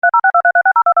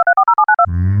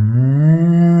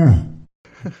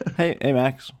Hey,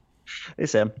 Max. Hey,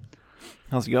 Sam.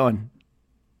 How's it going?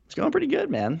 It's going pretty good,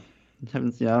 man.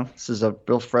 This is a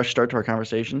real fresh start to our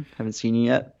conversation. Haven't seen you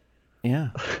yet. Yeah.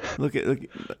 Look.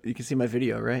 You can see my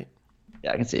video, right?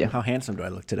 Yeah, I can see you. How handsome do I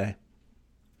look today?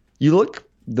 You look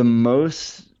the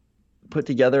most put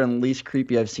together and least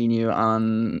creepy I've seen you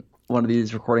on one of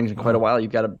these recordings in quite a Oh. while.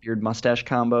 You've got a beard mustache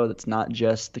combo that's not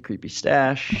just the creepy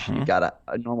stash. You've Uh-huh. got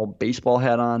a normal baseball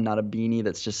hat on, not a beanie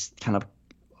that's just kind of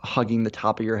hugging the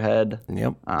top of your head.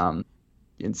 Yep. Um,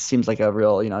 it seems like a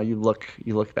real, you look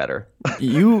better.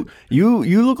 You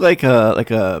look like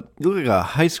a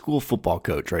high school football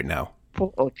coach right now.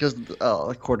 Oh, just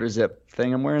a quarter zip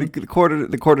thing I'm The, wearing.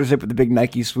 the quarter zip with the big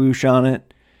Nike swoosh on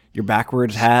it. Your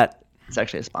backwards hat. It's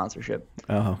actually a sponsorship.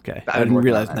 Oh, okay. I I've been didn't working on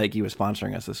realize that. Nike was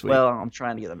sponsoring us this week. Well, I'm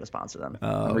trying to get them to sponsor them.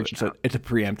 I'm reaching So out. it's a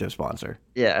preemptive sponsor.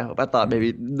 Yeah, I thought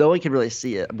maybe no one could really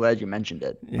see it. I'm glad you mentioned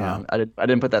it. Yeah. I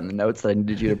didn't put that in the notes that I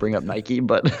needed you to bring up Nike,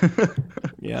 but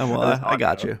Yeah. Well, that was I awesome,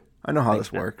 got though. you. I know how Thanks,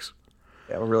 this man. works.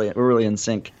 Yeah, we're really in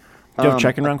sync. Do you have a Um,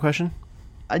 check and run question?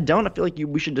 I don't. I feel like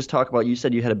we should just talk about. You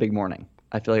said you had a big morning.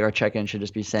 I feel like our check-in should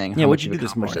just be saying Yeah. how What'd much you you've do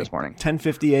this accomplished morning? this morning.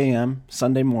 10:50 a.m.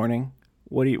 Sunday morning.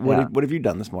 Yeah, What have you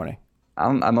done this morning?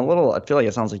 I'm a little. I feel like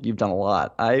it sounds like you've done a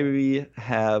lot.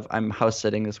 I'm house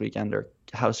sitting this weekend or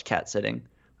house cat sitting,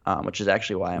 which is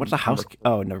actually why What's a I'm house?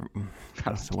 Oh, never.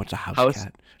 house So what's a house house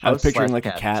cat? I was house picturing slash like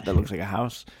a cat. cat that looks like a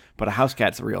house, but a house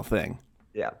cat's a real thing.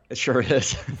 Yeah, it sure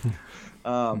is.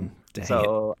 Um, Dang it.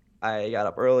 so I got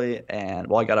up early and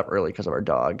well, I got up early because of our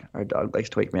dog. Our dog likes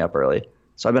to wake me up early.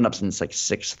 So I've been up since like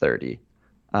 6:30.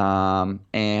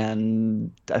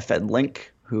 And I fed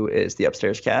Link, who is the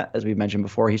upstairs cat. As we've mentioned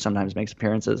before, he sometimes makes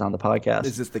appearances on the podcast.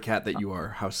 Is this the cat that you are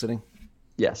house sitting?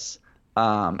 Yes.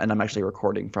 And I'm actually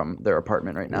recording from their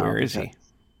apartment right now Where is because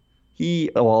he?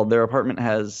 well, their apartment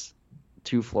has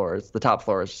two floors. The top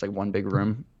floor is just like one big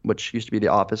room, which used to be the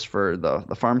office for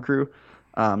the farm crew.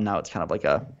 Now it's kind of like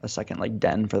a second like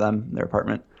den for them, their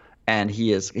apartment. And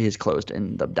he's closed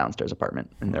in the downstairs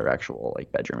apartment in their actual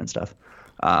like bedroom and stuff.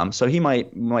 So he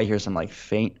might hear some like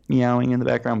faint meowing in the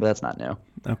background, but that's not new.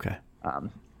 Okay. Um,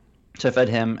 so I fed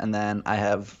him, and then I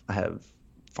have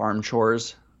farm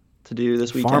chores to do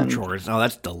this Farm weekend. chores. Oh,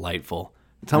 that's delightful.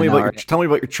 I know, right? Tell me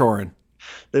about your choring.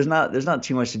 There's not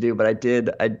too much to do, but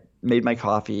I made my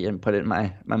coffee and put it in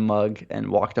my mug and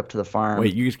walked up to the farm.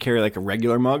 Wait, you just carry like a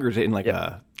regular mug, or is it in like Yep.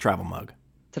 a travel mug?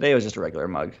 Today was just a regular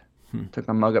mug. Hmm. Took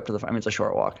my mug up to the farm. I mean, it's a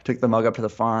short walk. Took the mug up to the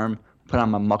farm, put on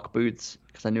my muck boots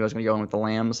because I knew I was going to go in with the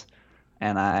lambs,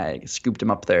 and I scooped them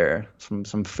up there some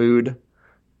food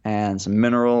and some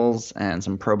minerals and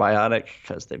some probiotic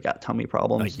because they've got tummy Like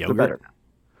problems. They're better yogurt? now.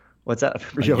 What's that?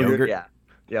 For Like yogurt? yogurt? Yeah.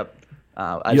 Yep.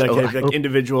 I You just like o- have like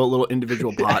individual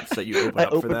little pots that you open I up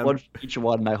for open them? one for each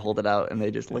one and I hold it out and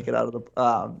they just lick it out of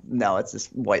the. No, it's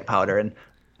just white powder. And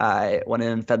I went in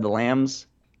and fed the lambs.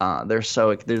 They're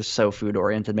so food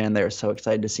oriented, man. They're so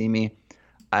excited to see me.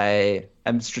 I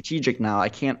am strategic now. I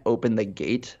can't open the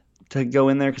gate to go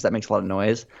in there because that makes a lot of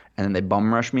noise, and then they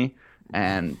bum rush me,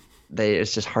 and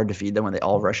it's just hard to feed them when they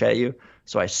all rush at you.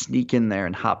 So I sneak in there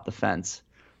and hop the fence,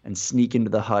 and sneak into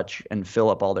the hutch and fill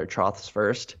up all their troughs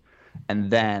first, and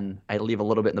then I leave a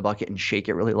little bit in the bucket and shake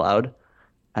it really loud,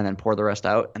 and then pour the rest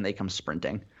out, and they come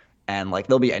sprinting. And like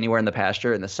they'll be anywhere in the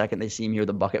pasture, and the second they see me with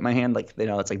a bucket in my hand, like they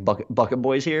know it's like bucket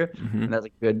boys here, Hmm.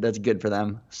 and that's good for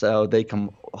them. So they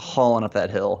come hauling up that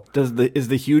hill. Is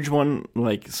the huge one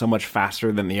like so much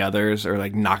faster than the others, or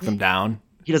like knock them down?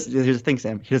 He doesn't. Here's the thing,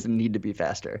 Sam. He doesn't need to be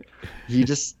faster.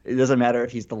 It doesn't matter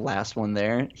if he's the last one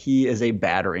there. He is a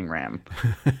battering ram,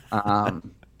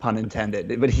 pun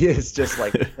intended. But he is just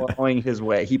like plowing his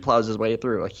way. He plows his way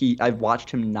through. I've watched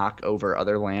him knock over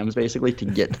other lambs basically to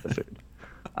get to the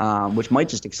food, which might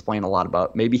just explain a lot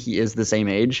about. Maybe he is the same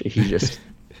age. He just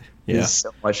Yeah. is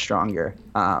so much stronger.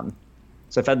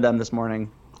 So I fed them this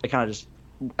morning.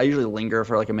 I usually linger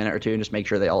for like a minute or two and just make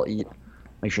sure they all eat.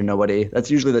 Make sure nobody. That's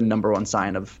usually the number one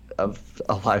sign of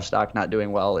a livestock not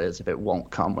doing well is if it won't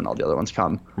come when all the other ones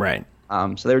come. Right.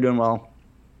 So they were doing well.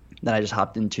 Then I just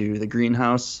hopped into the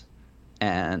greenhouse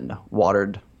and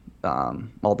watered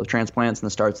all the transplants and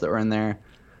the starts that were in there.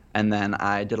 And then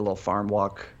I did a little farm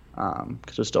walk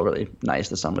because it was still really nice.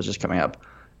 The sun was just coming up.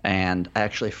 And I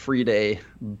actually freed a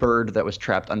bird that was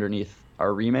trapped underneath our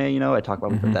remay. I talk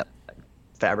about we put Hmm. that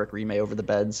fabric remay over the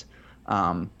beds.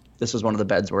 This was one of the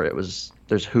beds where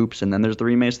there's hoops and then there's the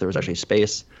remay, so there was actually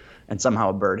space. And somehow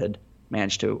a bird had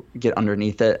managed to get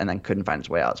underneath it and then couldn't find its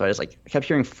way out. So I just like kept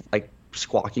hearing like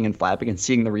squawking and flapping and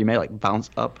seeing the remay like bounce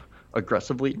up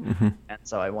aggressively. Hmm. And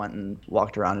so I went and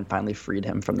walked around and finally freed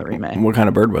him from the remay. What kind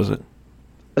of bird was it?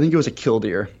 I think it was a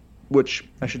killdeer, which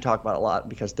I should talk about a lot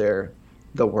because they're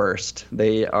the worst.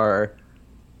 They are.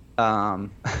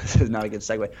 This is not a good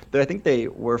segue. I think they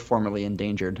were formerly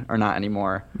endangered, or not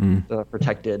anymore. The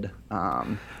protected. I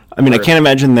mean, I Bird. can't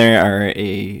imagine they are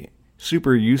a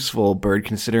super useful bird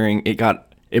considering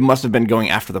it must have been going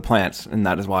after the plants, and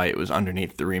that is why it was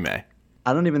underneath the Rime.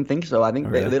 I don't even think so. I think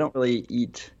Really? they don't really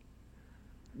eat.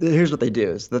 Here's what they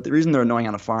do is that the reason they're annoying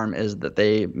on a farm is that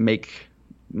they make,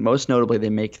 most notably, they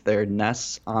make their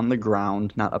nests on the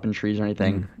ground, not up in trees or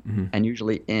anything, and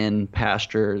usually in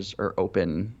pastures or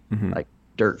open, like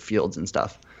dirt fields and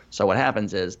stuff. So what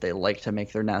happens is they like to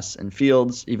make their nests in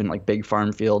fields, even like big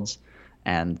farm fields,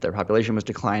 and their population was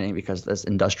declining because this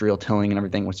industrial tilling and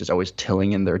everything was just always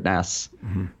tilling in their nests.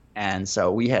 And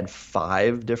so we had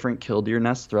 5 different killdeer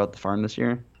nests throughout the farm this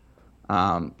year.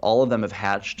 All of them have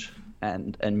hatched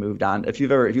and moved on. If you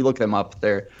look them up,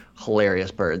 they're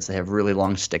hilarious birds. They have really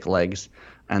long stick legs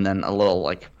and then a little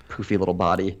like poofy little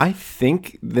body. I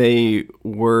think they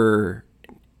were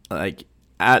like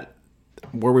at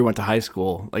where we went to high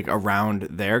school, like around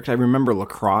there. Because I remember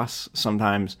lacrosse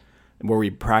sometimes where we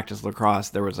practiced lacrosse.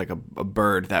 There was like a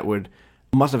bird that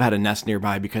must have had a nest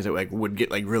nearby because it like would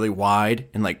get like really wide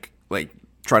and like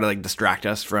try to like distract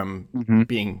us from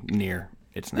being near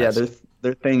its nest. Yeah,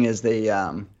 their thing is they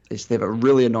have a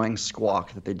really annoying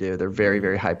squawk that they do. They're very,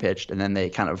 very high pitched, and then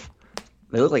they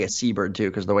look like a seabird too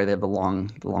because the way they have the long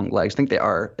legs. I think they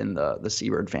are in the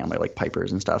seabird family, like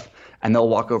pipers and stuff. And they'll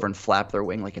walk over and flap their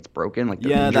wing like it's broken. Like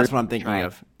they're injured. That's what I'm thinking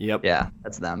of. Yep. Yeah,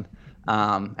 that's them.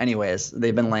 Anyways,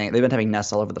 they've been having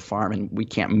nests all over the farm, and we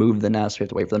can't move the nests. We have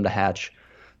to wait for them to hatch.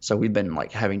 So we've been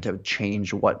like having to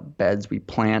change what beds we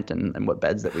plant and what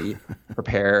beds that we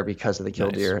prepare because of the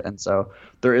killdeer. Nice. And so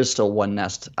there is still one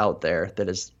nest out there that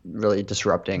is really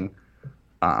disrupting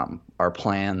our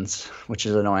plans, which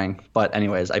is annoying. But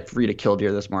anyways, I freed a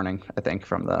killdeer this morning, I think,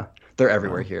 they're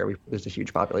everywhere here. There's a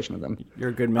huge population of them. You're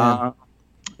a good man.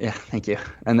 Yeah, thank you.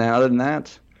 And then other than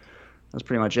that, that's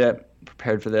pretty much it.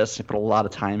 Prepared for this. I put a lot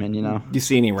of time in, Do you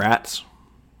see any rats?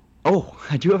 Oh,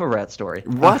 I do have a rat story.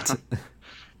 What?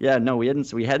 Yeah, no, we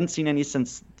hadn't seen any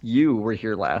since you were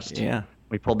here last. Yeah.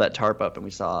 We pulled that tarp up and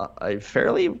we saw a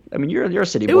fairly. I mean, you're a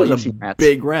city boy. It was You've a seen rats.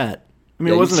 big rat. I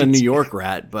mean, Yeah, it wasn't a you've New seen- York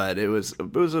rat, but it was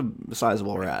a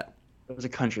sizable rat. It was a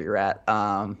country rat.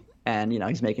 And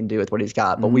he's making do with what he's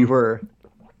got. But we were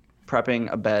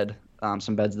prepping a bed,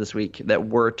 some beds this week that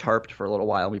were tarped for a little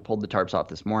while. We pulled the tarps off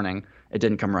this morning. It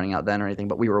didn't come running out then or anything,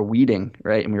 but we were weeding,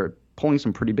 right? And we were pulling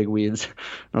some pretty big weeds. And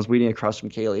I was weeding across from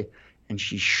Kaylee, and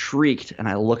she shrieked, and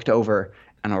I looked over,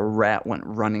 and a rat went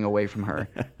running away from her.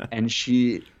 And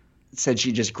she said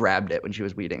she just grabbed it when she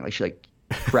was weeding. Like she like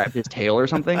grabbed his tail or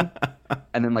something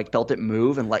and then like felt it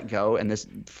move and let go. And this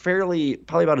probably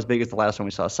about as big as the last one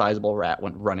we saw, a sizable rat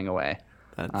went running away.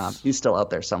 He's still out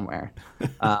there somewhere.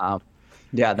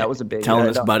 Yeah, that was a big. Telling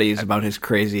his buddies about his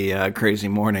crazy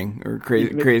morning or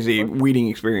crazy weeding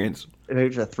experience. He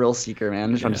was a thrill seeker,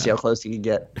 man. Just wanted to see how close he could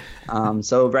get.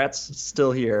 So rats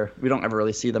still here. We don't ever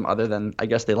really see them other than I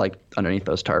guess they like underneath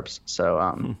those tarps.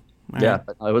 So yeah,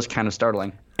 but it was kind of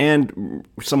startling. And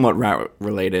somewhat rat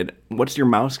related. What's your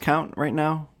mouse count right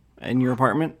now in your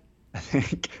apartment? I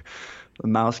think the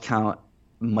mouse count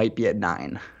might be at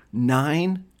 9.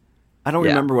 9? I don't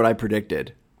remember what I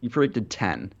predicted. You predicted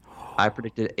 10. I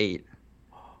predicted 8.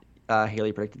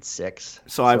 Haley predicted 6.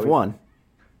 So I've won.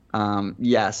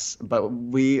 Yes, but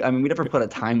we never put a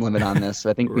time limit on this. So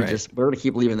I think we're going to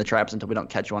keep leaving the traps until we don't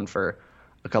catch one for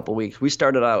a couple weeks. We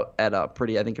started out at a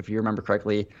pretty, I think if you remember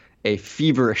correctly, a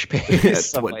feverish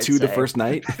pace. What, 2 the first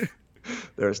night?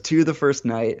 There was 2 the first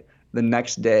night. The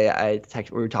next day,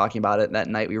 we were talking about it. That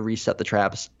night, we reset the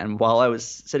traps. And while I was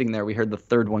sitting there, we heard the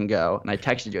 3rd one go. And I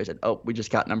texted you. I said, "Oh, we just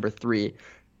got number 3."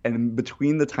 And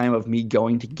between the time of me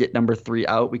going to get number 3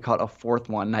 out, we caught a 4th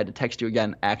one. And I had to text you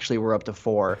again. Actually, we're up to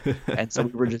 4. And so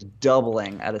we were just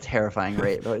doubling at a terrifying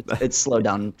rate. But it's slowed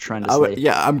down tremendously.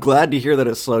 I'm glad to hear that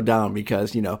it slowed down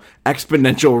because,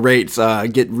 exponential rates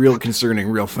get real concerning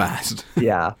real fast.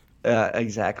 Yeah.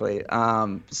 Exactly.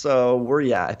 So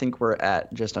I think we're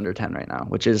at just under 10 right now,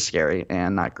 which is scary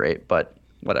and not great, but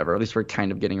whatever. At least we're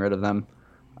kind of getting rid of them.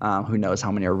 Who knows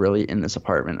how many are really in this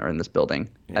apartment or in this building?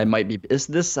 Yeah.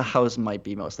 This house might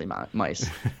be mostly mice.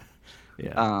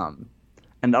 Yeah.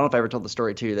 And I don't know if I ever told the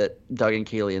story too that Doug and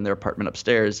Kaylee in their apartment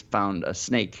upstairs found a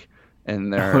snake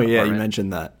in their apartment. Yeah, you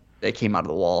mentioned that. They came out of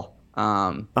the wall.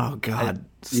 Oh God,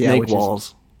 snake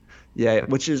walls.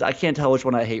 Which is I can't tell which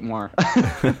one I hate more.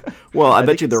 Well, I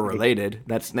bet you they're related.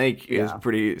 That snake is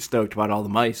pretty stoked about all the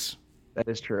mice. That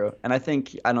is true. And I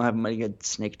think I don't have many good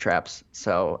snake traps,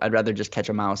 so I'd rather just catch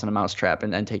a mouse in a mouse trap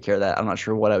and take care of that. I'm not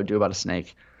sure what I would do about a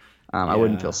snake. I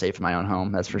wouldn't feel safe in my own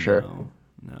home, that's for sure.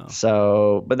 No.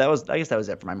 So, but I guess that was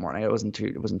it for my morning. It wasn't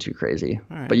too crazy.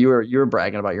 All right. But you were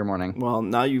bragging about your morning. Well,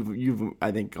 now you've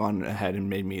I think gone ahead and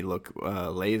made me look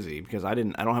lazy because I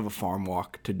don't have a farm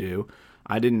walk to do.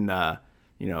 I didn't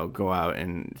go out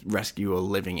and rescue a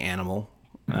living animal.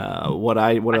 What did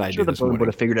I do Sure, the this bird would morning?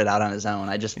 have figured it out on his own.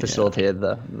 I just facilitated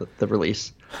the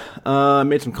release. I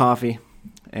made some coffee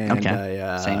and Okay,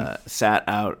 I same. sat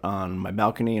out on my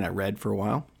balcony and I read for a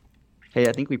while. Hey,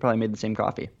 I think we probably made the same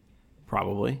coffee.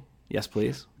 Probably. Yes,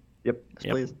 please. Yep, yes,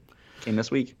 Yep. please. Came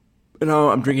this week. No,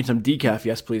 I'm drinking some decaf.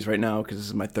 Yes, please, right now because this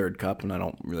is my third cup and I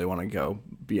don't really want to go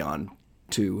beyond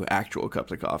 2 actual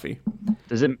cups of coffee.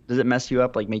 Does it mess you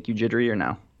up, like make you jittery or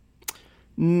no?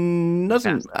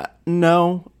 Doesn't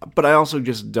no, but I also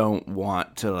just don't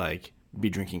want to like be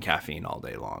drinking caffeine all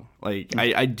day long. Like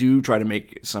I do try to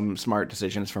make some smart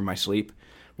decisions for my sleep.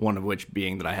 One of which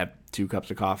being that I have 2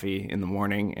 cups of coffee in the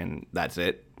morning and that's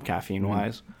it, caffeine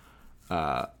wise.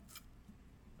 I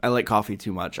like coffee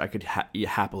too much. I could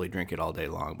happily drink it all day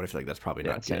long, but I feel like that's probably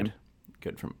not same.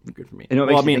 good for me. You know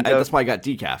what Well, I makes you mean, think of- that's why I got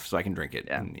decaf so I can drink it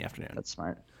in the afternoon. That's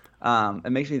smart.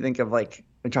 It makes me think of like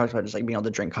we talked about just like being able to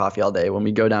drink coffee all day. When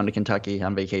we go down to Kentucky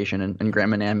on vacation and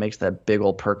Grandma Nan makes that big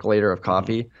old percolator of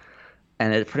coffee,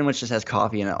 and it pretty much just has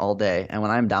coffee in it all day. And when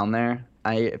I'm down there,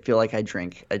 I feel like I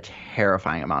drink a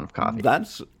terrifying amount of coffee.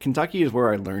 That's Kentucky is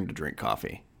where I learned to drink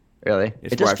coffee. Really,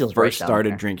 It's it where just I feels first right down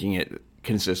started there. drinking it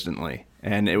consistently.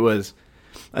 And it was,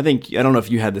 I don't know if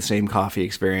you had the same coffee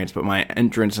experience, but my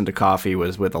entrance into coffee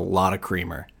was with a lot of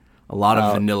creamer, a lot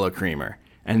of vanilla creamer.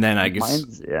 And then I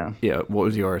guess, Yeah. what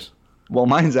was yours? Well,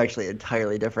 mine's actually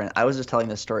entirely different. I was just telling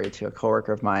this story to a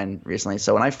coworker of mine recently.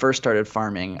 So when I first started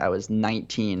farming, I was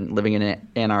 19, living in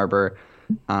Ann Arbor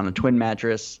on a twin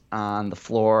mattress on the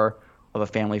floor of a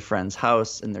family friend's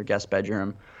house in their guest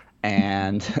bedroom.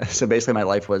 And so basically my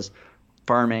life was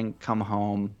farming, come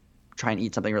home, try and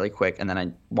eat something really quick. And then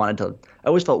I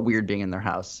always felt weird being in their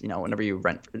house. You know, whenever you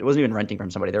rent, it wasn't even renting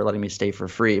from somebody. They were letting me stay for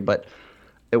free, but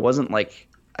it wasn't like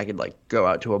I could like go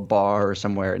out to a bar or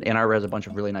somewhere. And Ann Arbor has a bunch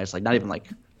of really nice, like not even like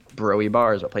bro-y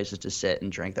bars, but places to sit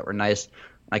and drink that were nice.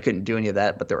 I couldn't do any of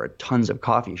that, but there were tons of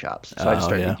coffee shops. So I just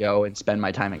started to go and spend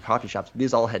my time in coffee shops.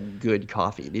 These all had good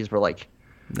coffee. These were like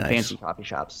fancy coffee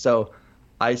shops. So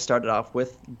I started off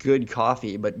with good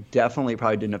coffee, but definitely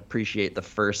probably didn't appreciate the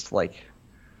first like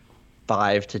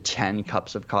 5 to 10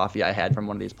 cups of coffee I had from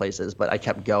one of these places. But I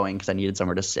kept going because I needed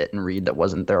somewhere to sit and read that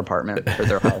wasn't their apartment or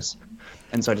their house.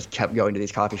 And so I just kept going to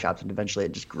these coffee shops, and eventually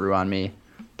it just grew on me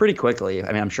pretty quickly.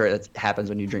 I mean, I'm sure it happens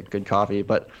when you drink good coffee,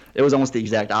 but it was almost the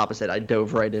exact opposite. I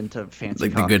dove right into fancy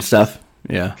Like coffee the good stuff?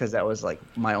 Yeah. because that was like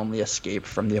my only escape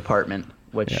from the apartment,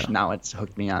 which now it's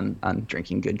hooked me on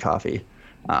drinking good coffee.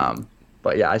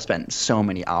 But yeah, I spent so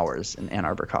many hours in Ann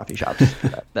Arbor coffee shops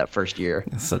that first year.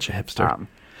 Such a hipster.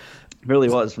 Really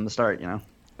was from the start, you know.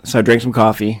 So I drank some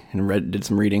coffee and did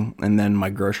some reading, and then my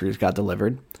groceries got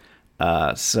delivered.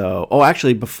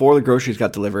 Actually, before the groceries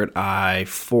got delivered, I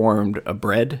formed a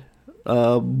bread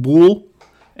boule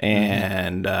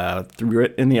and threw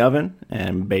it in the oven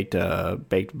and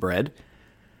baked bread.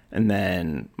 And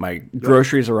then my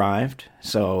groceries arrived,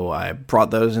 so I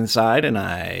brought those inside,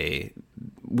 and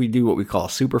we do what we call a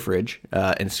super fridge.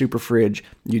 In super fridge,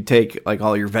 you take like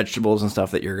all your vegetables and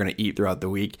stuff that you're going to eat throughout the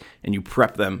week, and you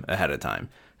prep them ahead of time,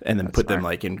 and then put them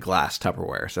like in glass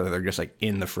Tupperware, so they're just like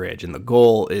in the fridge. And the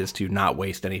goal is to not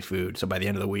waste any food. So by the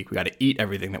end of the week, we got to eat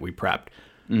everything that we prepped.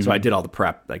 So I did all the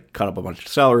prep, like cut up a bunch of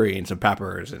celery and some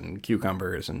peppers and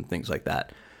cucumbers and things like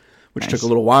that, which took a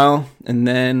little while. And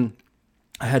then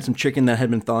I had some chicken that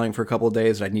had been thawing for a couple of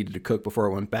days that I needed to cook before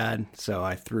it went bad. So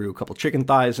I threw a couple chicken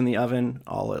thighs in the oven,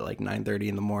 all at like 9:30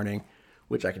 in the morning,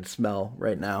 which I can smell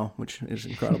right now, which is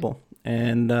incredible.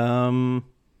 And I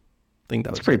think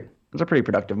that was It was a pretty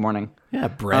productive morning. Yeah,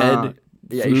 bread,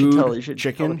 Yeah, food, you should tell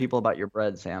chicken. the people about your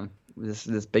bread, Sam.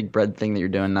 This big bread thing that you're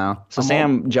doing now. So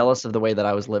Sam, jealous of the way that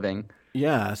I was living.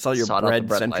 Yeah, I saw your Sought out the bread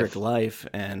bread-centric life. life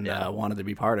and wanted to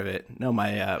be part of it. No,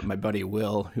 my buddy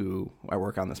Will, who I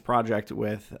work on this project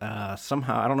with,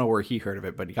 somehow, I don't know where he heard of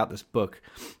it, but he got this book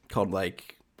called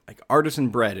like Artisan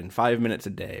Bread in 5 minutes a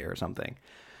day or something.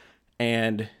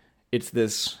 And it's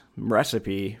this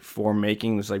recipe for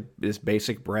making this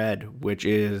basic bread, which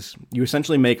is you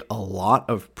essentially make a lot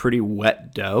of pretty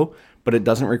wet dough, but it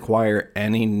doesn't require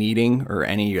any kneading or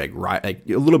any like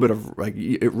a little bit of like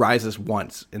it rises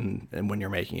once and when you're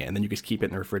making it, and then you just keep it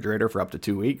in the refrigerator for up to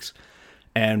 2 weeks.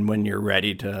 And when you're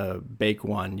ready to bake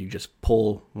one, you just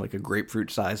pull like a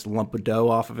grapefruit-sized lump of dough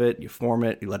off of it, you form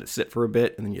it, you let it sit for a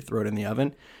bit, and then you throw it in the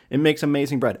oven. It makes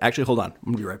amazing bread. Actually, hold on. I'm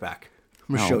going to be right back.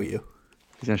 I'm going to show you.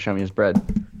 He's gonna show me his bread.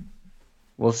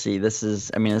 we'll see.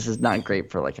 I mean, this is not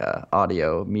great for like a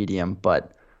audio medium,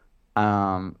 but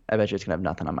I bet you it's gonna have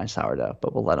nothing on my sourdough.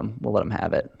 But we'll let him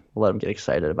have it. We'll let him get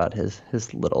excited about his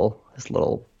little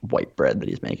white bread that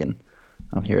he's making.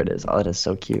 Oh, here it is. Oh, it is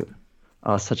so cute.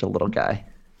 Oh, such a little guy.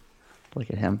 Look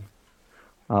at him.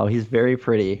 Oh, he's very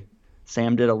pretty.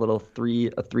 Sam did a little three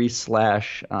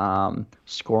slash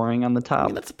scoring on the I top.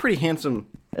 mean, that's a pretty handsome.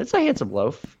 It's a handsome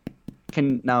loaf.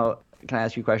 Can I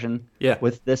ask you a question? Yeah.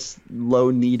 With this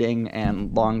low kneading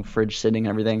and long fridge sitting and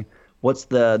everything, what's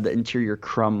the interior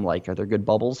crumb like? Are there good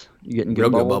bubbles? You getting good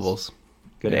Real bubbles? good bubbles.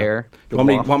 Good Yeah. air? You Good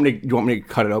want waft? me to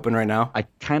cut it open right now? I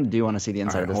kind of do want to see the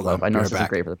inside All of right, this hold loaf. on. I know Be this right isn't back.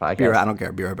 great for the podcast. I don't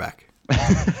care. Be right back.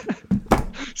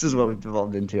 This is what we've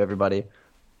evolved into, everybody.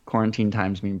 Quarantine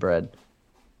times mean bread.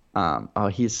 Oh,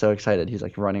 he's so excited. He's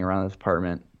like running around his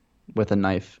apartment with a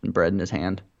knife and bread in his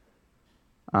hand.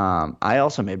 I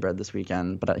also made bread this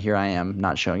weekend, but here I am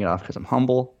not showing it off because I'm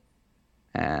humble.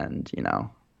 And,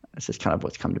 it's just kind of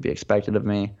what's come to be expected of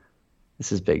me.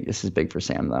 This is big. This is big for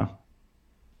Sam, though.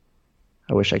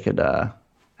 I wish I could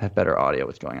have better audio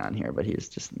what's going on here, but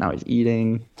now he's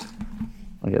eating.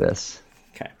 Look at this.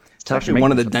 Okay. It's tough to actually make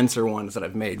one of the this- denser ones that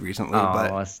I've made recently. Oh,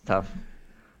 but it's tough.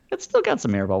 It's still got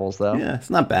some air bubbles, though. yeah, it's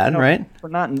not bad, right? We're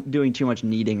not doing too much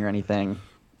kneading or anything.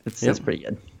 It's Yep. pretty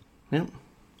good. Yep.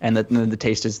 And the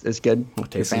taste is good. It You're a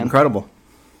tastes fan? incredible.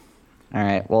 All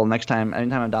right. Well, anytime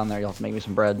I'm down there, you'll have to make me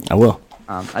some bread. I will.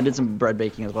 I did some bread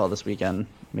baking as well this weekend.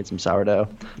 Made some sourdough.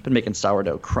 Been making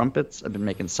sourdough crumpets. I've been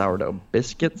making sourdough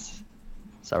biscuits.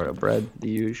 Sourdough bread, the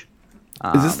usual.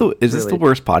 Is this the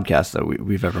worst podcast that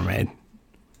we've ever made?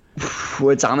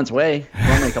 It's on its way.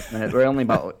 We're only a couple minutes. We're only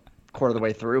about a quarter of the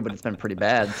way through, but it's been pretty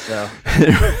bad. So,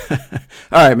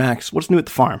 All right, Max. What's new at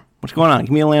the farm? What's going on?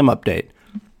 Give me a lamb update.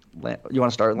 you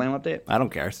want to start lamb update? I don't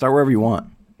care. Start wherever you want.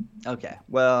 Okay.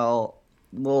 Well,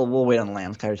 we'll wait on the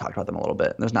lambs. I already talked about them a little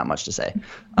bit. There's not much to say.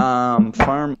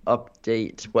 Farm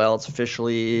update. Well, it's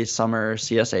officially summer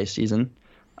CSA season.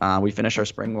 We finished our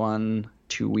spring one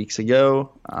 2 weeks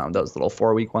ago. That was the little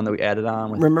 4-week one that we added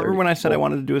on. With Remember 30 when I said I people.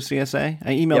 wanted to do a CSA?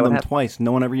 I emailed what them happened? twice.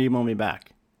 No one ever emailed me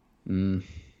back.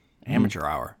 Amateur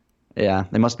hour. Yeah,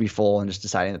 they must be full and just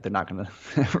deciding that they're not going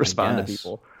to respond to guess.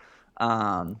 people.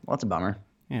 Well, that's a bummer.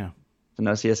 Yeah, So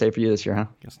no CSA for you this year, huh?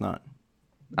 guess not.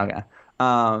 Okay.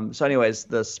 So anyways,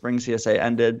 the spring CSA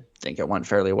ended. I think it went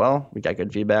fairly well. We got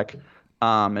good feedback.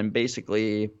 And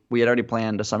basically, we had already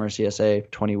planned a summer CSA,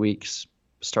 20 weeks,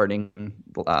 starting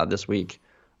this week.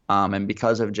 And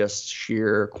because of just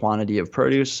sheer quantity of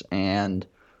produce and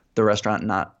the restaurant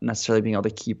not necessarily being able to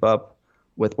keep up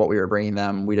with what we were bringing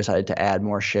them, we decided to add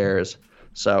more shares.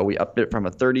 So we upped it from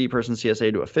a 30-person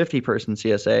CSA to a 50-person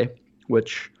CSA,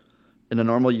 which in a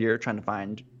normal year, trying to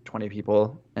find 20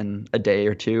 people in a day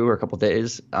or two or a couple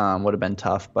days would have been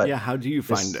tough. But Yeah, how do you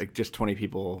find just 20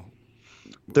 people?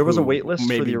 there was a who wait list for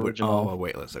maybe the would- original. Oh, a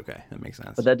wait list. Okay, that makes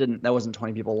sense. But that wasn't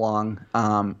 20 people long.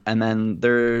 And then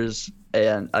there's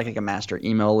a master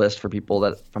email list for people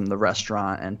that from the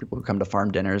restaurant and people who come to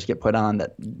farm dinners get put on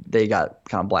that they got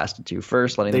kind of blasted to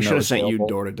first, letting They them know should have it's sent you available.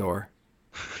 door to door.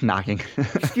 Knocking.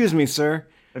 Excuse me, sir.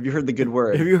 Have you heard the good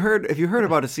word? Have you heard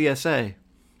about a CSA?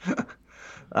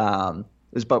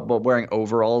 But wearing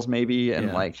overalls maybe and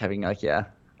Yeah. having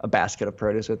a basket of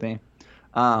produce with me.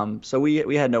 So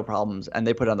we had no problems, and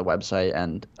they put it on the website,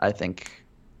 and I think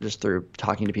just through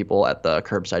talking to people at the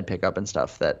curbside pickup and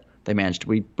stuff that they managed.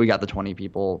 We got the 20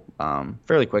 people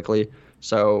fairly quickly.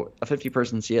 So a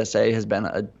 50-person CSA has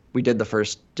been we did the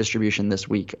first distribution this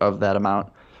week of that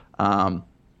amount.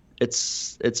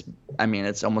 It's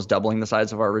almost doubling the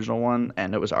size of our original one,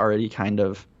 and it was already kind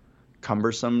of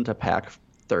cumbersome to pack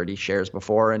 30 shares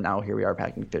before, and now here we are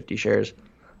packing 50 shares.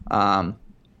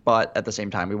 But at the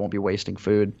same time, we won't be wasting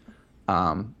food.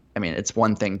 It's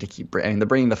one thing to keep they're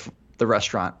bringing the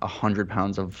restaurant 100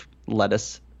 pounds of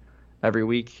lettuce every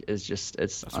week is just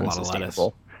it's That's a lot of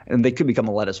unsustainable. And they could become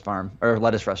a lettuce farm or a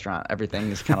lettuce restaurant. Everything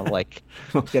is kind of like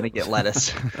gonna get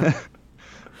lettuce,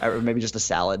 or maybe just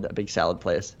a big salad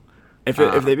place. If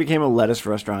they became a lettuce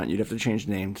restaurant, you'd have to change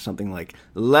the name to something like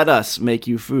 "Let Us Make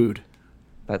You Food."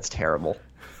 That's terrible.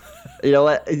 You know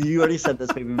what? You already said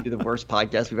this maybe would be the worst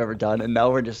podcast we've ever done, and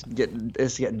now it's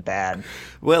getting bad.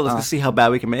 Well, let's see how bad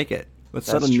we can make it. Let's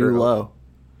set a That's new true. low.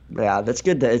 Yeah, it's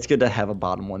good to have a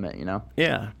bottom limit, you know.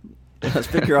 Yeah, let's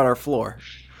figure out our floor.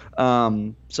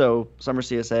 So summer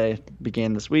CSA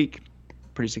began this week,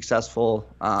 pretty successful.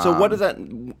 So what does that?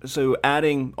 So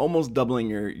adding almost doubling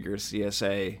your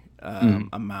CSA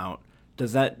amount,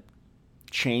 does that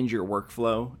change your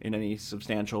workflow in any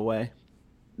substantial way?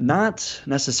 Not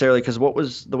necessarily, because what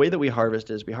was the way that we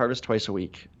harvest is we harvest twice a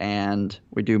week, and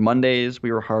we do Mondays.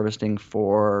 We were harvesting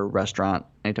for restaurant,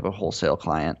 any type of wholesale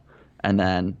client, and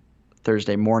then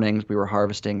Thursday mornings we were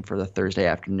harvesting for the Thursday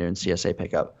afternoon CSA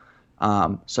pickup.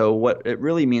 So what it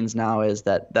really means now is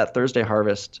that that Thursday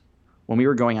harvest, when we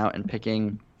were going out and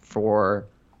picking for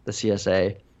the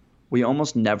CSA, we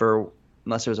almost never,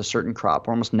 unless it was a certain crop,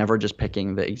 we're almost never just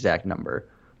picking the exact number.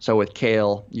 So with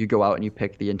kale, you go out and you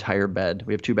pick the entire bed.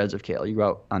 We have 2 beds of kale. You go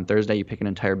out on Thursday, you pick an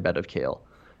entire bed of kale,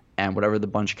 and whatever the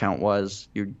bunch count was,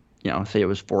 say it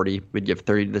was 40, we'd give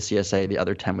 30 to the CSA, the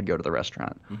other 10 would go to the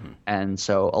restaurant. And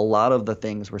so a lot of the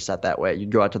things were set that way.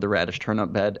 You'd go out to the radish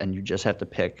turnip bed, and you just have to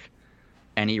pick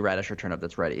any radish or turnip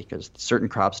that's ready, because certain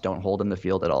crops don't hold in the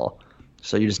field at all.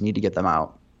 So you just need to get them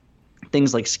out.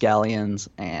 Things like scallions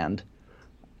and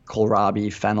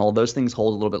kohlrabi, fennel, those things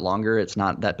hold a little bit longer. It's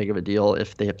not that big of a deal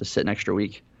if they have to sit an extra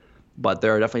week. But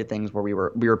there are definitely things where we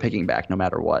were picking back no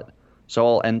matter what.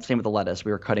 And same with the lettuce.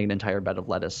 We were cutting an entire bed of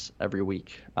lettuce every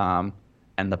week, and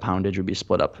the poundage would be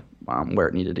split up where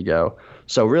it needed to go.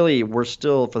 So really, we're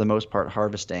still, for the most part,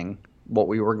 harvesting what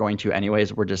we were going to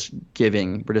anyways. We're just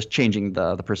changing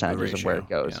the percentages of where it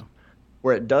goes. Yeah.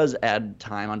 Where it does add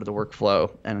time onto the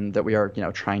workflow, and that we are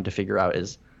trying to figure out,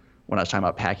 is when I was talking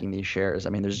about packing these shares. I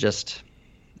mean, it just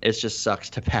sucks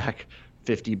to pack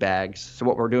 50 bags. So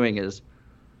what we're doing is,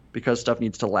 because stuff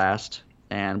needs to last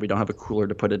and we don't have a cooler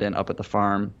to put it in up at the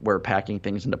farm, we're packing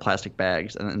things into plastic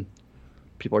bags, and then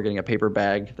people are getting a paper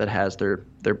bag that has their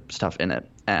stuff in it.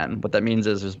 And what that means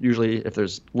is usually if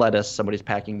there's lettuce, somebody's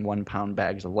packing 1-pound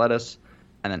bags of lettuce,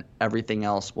 and then everything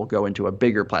else will go into a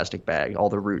bigger plastic bag. All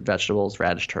the root vegetables,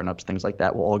 radish, turnips, things like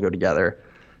that will all go together.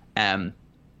 And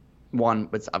one,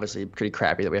 it's obviously pretty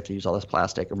crappy that we have to use all this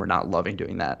plastic, and we're not loving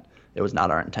doing that. It was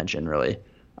not our intention, really.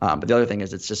 But the other thing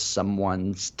is, it's just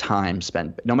someone's time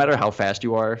spent. No matter how fast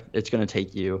you are, it's going to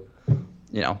take you,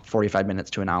 45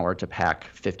 minutes to an hour to pack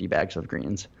 50 bags of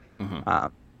greens,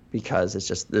 because it's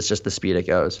just the speed it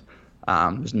goes.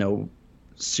 There's no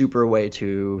super way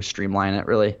to streamline it,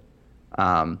 really.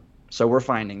 So we're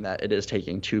finding that it is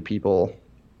taking 2 people,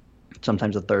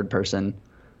 sometimes a third person.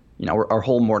 Our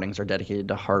whole mornings are dedicated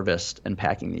to harvest and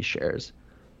packing these shares,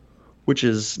 which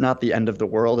is not the end of the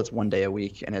world. It's 1 day a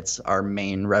week, and it's our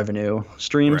main revenue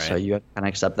stream. Right. So you kind of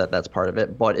accept that that's part of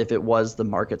it. But if it was the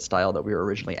market style that we were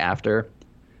originally after,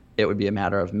 it would be a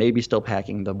matter of maybe still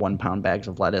packing the 1-pound bags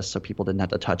of lettuce so people didn't have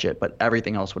to touch it, but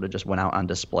everything else would have just went out on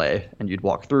display, and you'd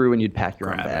walk through and you'd pack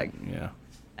your own bag. Yeah.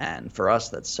 And for us,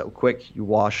 that's so quick. You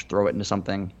wash, throw it into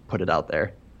something, put it out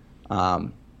there.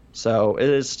 So it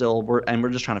is still, we're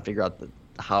just trying to figure out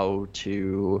how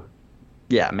to,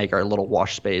 make our little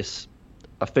wash space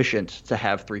efficient, to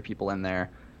have 3 people in there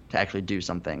to actually do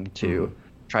something, to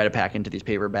try to pack into these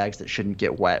paper bags that shouldn't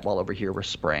get wet, while over here we're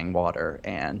spraying water.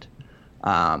 And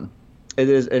it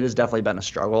has definitely been a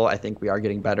struggle. I think we are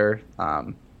getting better. I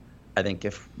think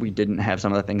if we didn't have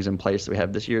some of the things in place that we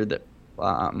have this year, that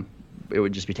it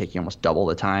would just be taking almost double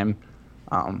the time.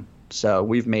 So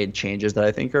we've made changes that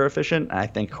I think are efficient. I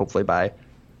think hopefully by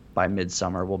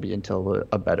midsummer we'll be into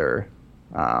a better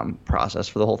process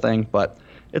for the whole thing. But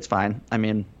it's fine. I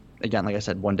mean, again, like I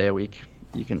said, 1 day a week,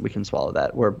 we can swallow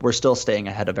that. We're still staying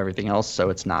ahead of everything else, so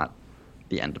it's not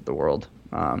the end of the world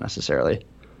necessarily.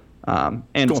 And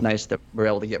cool. It's nice that we're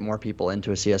able to get more people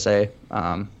into a CSA.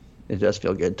 It does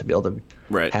feel good to be able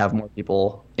to have more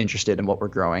people interested in what we're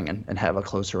growing, and have a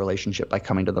closer relationship by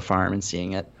coming to the farm and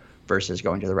seeing it, versus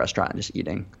going to the restaurant and just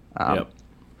eating.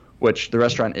 Which the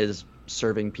restaurant is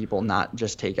serving people not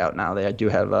just takeout now. They do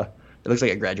have it looks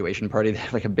like a graduation party. They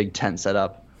have like a big tent set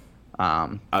up.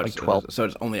 Like 12. So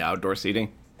it's only outdoor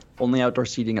seating? Only outdoor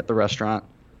seating at the restaurant,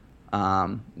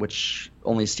 which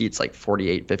only seats like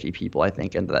 48, 50 people, I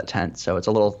think, into that tent. So it's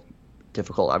a little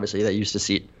difficult. Obviously, they used to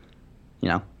seat,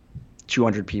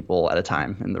 200 people at a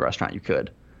time in the restaurant. You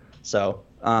could. So,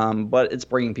 but it's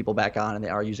bringing people back on, and they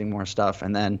are using more stuff.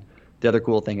 And then the other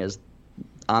cool thing is,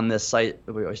 on this site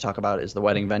that we always talk about, is the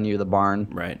wedding venue, the barn.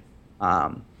 Right.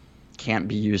 Can't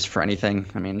be used for anything.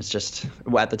 I mean, it's just,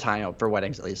 at the time, for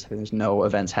weddings at least, there's no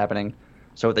events happening.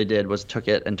 So what they did was took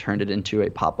it and turned it into a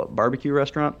pop-up barbecue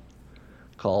restaurant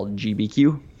called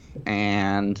GBQ.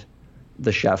 And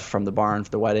the chef from the barn for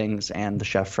the weddings and the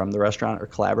chef from the restaurant are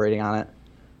collaborating on it.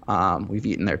 We've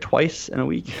eaten there twice in a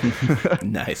week.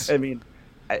 Nice. I mean,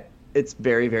 it's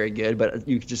very, very good, but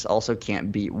you just also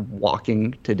can't beat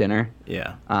walking to dinner.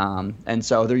 Yeah. And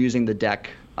so they're using the deck.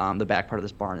 The back part of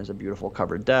this barn is a beautiful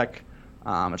covered deck. It's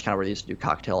kind of where they used to do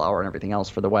cocktail hour and everything else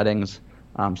for the weddings.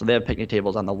 So they have picnic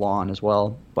tables on the lawn as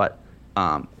well. But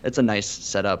It's a nice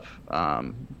setup.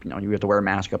 You have to wear a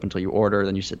mask up until you order,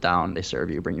 then you sit down, they serve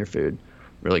you, bring your food,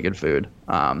 really good food.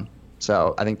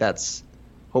 So I think that's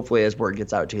hopefully as word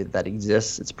gets out to you that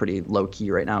exists. It's pretty low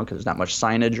key right now because there's not much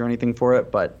signage or anything for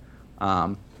it, but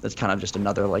that's kind of just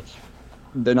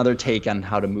another take on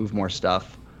how to move more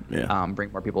stuff. Yeah.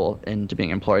 Bring more people into being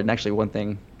employed. And actually, one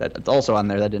thing that's also on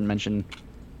there that I didn't mention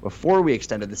before we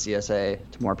extended the CSA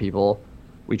to more people,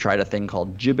 we tried a thing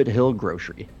called Gibbet Hill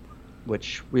Grocery,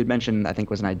 which we had mentioned I think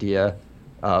was an idea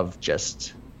of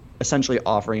just essentially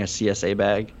offering a CSA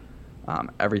bag,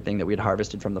 everything that we had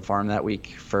harvested from the farm that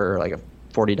week for like a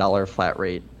 $40 flat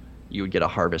rate. You would get a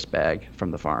harvest bag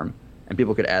from the farm, and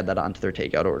people could add that onto their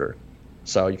takeout order.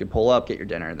 So you could pull up, get your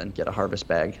dinner, then get a harvest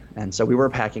bag. And so we were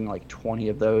packing like 20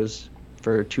 of those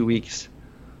for 2 weeks.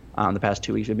 The past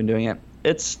 2 weeks we've been doing it.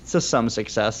 It's to some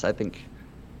success. I think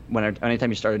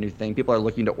anytime you start a new thing, people are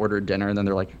looking to order dinner, and then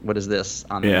they're like, what is this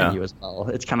on the menu as well?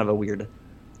 It's kind of a weird,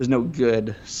 there's no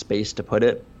good space to put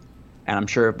it. And I'm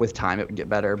sure with time it would get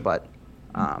better, but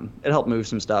it helped move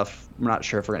some stuff. I'm not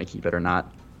sure if we're going to keep it or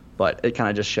not. But it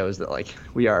kind of just shows that like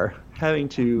you're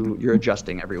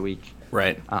adjusting every week.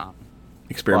 Right.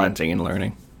 Experimenting and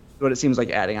learning. What it seems like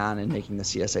adding on and making the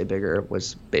CSA bigger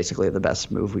was basically the best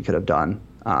move we could have done.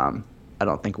 I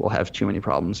don't think we'll have too many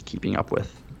problems keeping up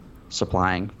with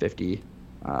supplying 50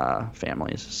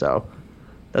 families. So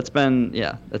that's been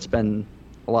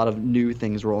a lot of new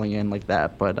things rolling in like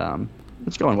that, but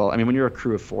it's going well. I mean, when you're a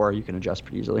crew of 4, you can adjust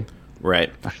pretty easily.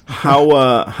 Right.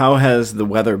 How has the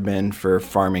weather been for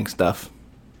farming stuff?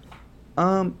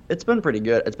 It's been pretty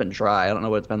good. It's been dry. I don't know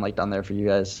what it's been like down there for you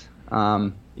guys.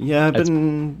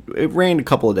 It rained a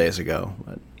couple of days ago.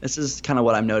 But. This is kind of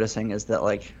what I'm noticing is that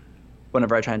like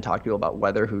whenever I try and talk to people about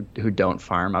weather who don't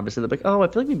farm, obviously they're like, oh, I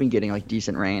feel like we've been getting like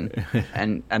decent rain.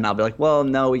 and I'll be like, well,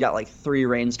 no, we got like 3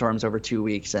 rainstorms over 2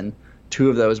 weeks, and 2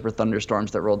 of those were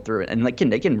thunderstorms that rolled through it. And like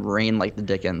they can rain like the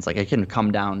dickens. Like it can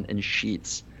come down in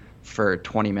sheets for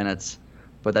 20 minutes.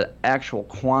 But that actual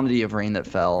quantity of rain that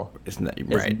fell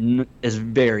is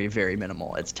very, very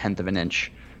minimal. It's 1/10 of an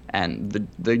inch. And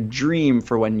the dream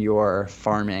for when you're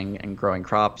farming and growing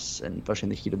crops, and especially in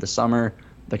the heat of the summer,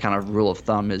 the kind of rule of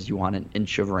thumb is you want an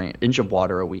inch of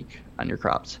water a week on your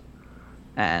crops.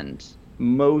 And a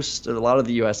lot of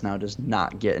the U.S. now does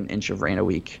not get an inch of rain a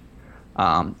week,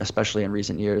 especially in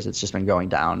recent years. It's just been going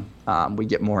down. We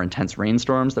get more intense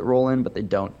rainstorms that roll in, but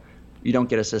you don't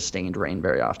get a sustained rain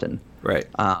very often. Right.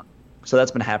 So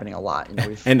that's been happening a lot.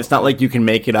 And it's not like you can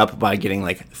make it up by getting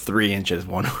like 3 inches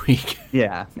one week.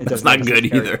 Yeah. That's not good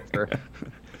either.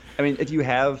 I mean, if you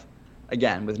have,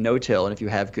 again, with no-till, and if you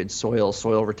have good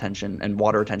soil retention and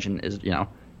water retention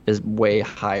is way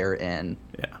higher in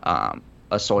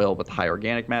a soil with high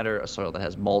organic matter, a soil that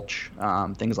has mulch,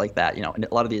 things like that. And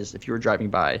a lot of these, if you were driving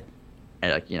by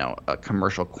a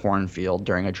commercial cornfield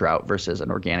during a drought versus an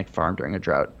organic farm during a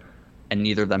drought, and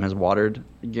neither of them has watered,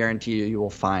 I guarantee you will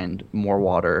find more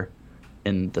water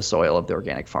in the soil of the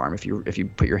organic farm if you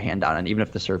put your hand down, and even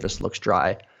if the surface looks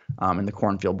dry, and the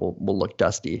cornfield will look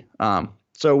dusty.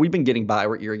 So we've been getting by.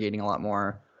 We're irrigating a lot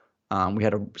more. We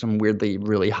had some weirdly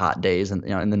really hot days in the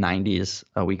 90s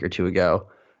a week or 2 ago,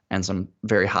 and some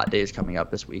very hot days coming up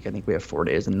this week. I think we have 4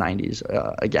 days in the 90s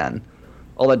again.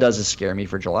 All that does is scare me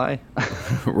for July.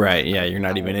 Right. Yeah. You're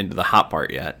not even into the hot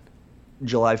part yet.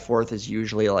 July 4th is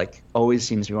usually always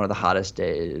seems to be one of the hottest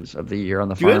days of the year on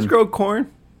the farm. Do you guys grow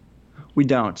corn? We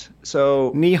don't.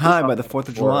 So knee high by the 4th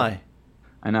of July.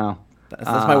 I know. That's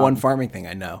my one farming thing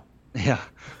I know. Yeah.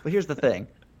 But here's the thing.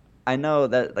 I know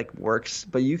that works,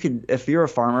 but you could, if you're a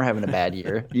farmer having a bad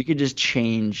year, you could just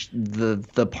change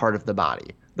the part of the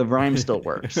body. The rhyme still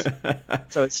works.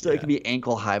 So it can be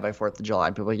ankle high by 4th of July.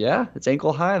 And people are like, yeah, it's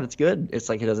ankle high. That's good. It's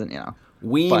like it doesn't,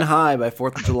 Ween high by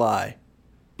 4th of July.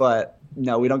 But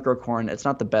no, we don't grow corn. It's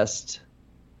not the best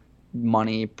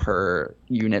money per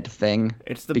unit thing.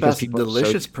 It's the best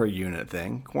delicious per unit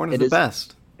thing. Corn is the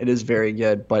best. It is very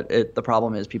good, but the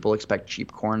problem is people expect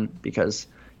cheap corn because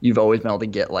you've always been able to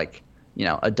get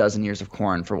a dozen ears of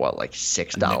corn for what, like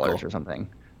 $6 or something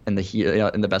in the heat,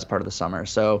 in the best part of the summer.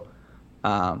 So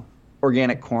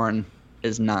organic corn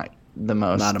is not the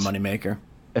most not a moneymaker.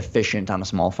 Efficient on a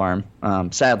small farm.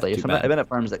 Sadly, I've been at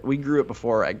farms that we grew it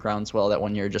before at Groundswell that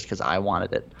one year just because I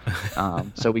wanted it.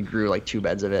 So we grew like 2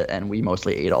 beds of it, and we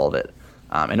mostly ate all of it,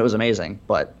 and it was amazing.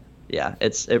 But yeah,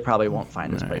 it probably won't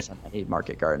find its place in any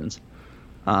market gardens.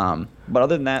 But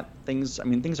other than that, things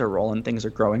are rolling. Things are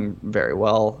growing very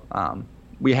well.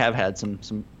 We have had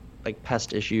some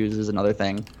pest issues is another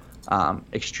thing.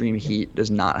 Extreme heat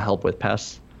does not help with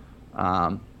pests.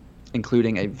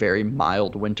 Including a very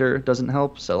mild winter doesn't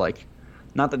help. So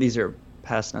not that these are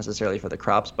pest necessarily for the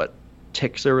crops, but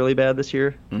ticks are really bad this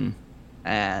year. Mm.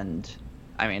 And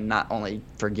I mean, not only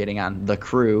for getting on the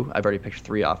crew, I've already picked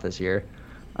 3 off this year,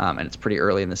 and it's pretty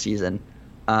early in the season.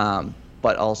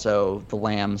 But also the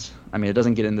lambs. I mean, it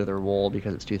doesn't get into their wool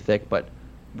because it's too thick, but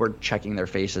we're checking their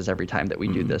faces every time that we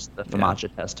do the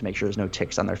FAMACHA test to make sure there's no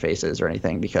ticks on their faces or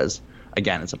anything because,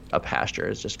 again, it's a pasture.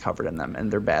 It's just covered in them,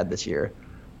 and they're bad this year.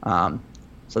 So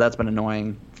that's been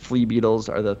annoying. Flea beetles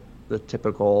are the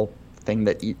typical thing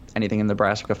that eat anything in the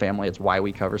Brassica family. It's why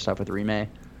we cover stuff with Rime.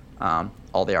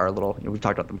 All they are little, we've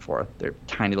talked about them before. They're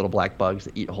tiny little black bugs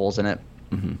that eat holes in it,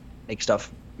 make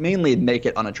stuff, mainly make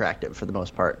it unattractive for the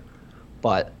most part.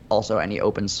 But also any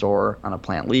open sore on a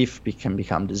plant leaf can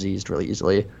become diseased really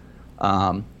easily.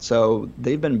 So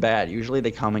they've been bad. Usually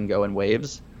they come and go in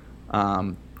waves,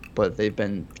 but they've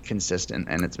been consistent,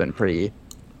 and it's been pretty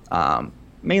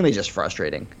mainly just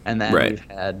frustrating. And then we've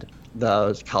had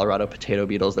those Colorado potato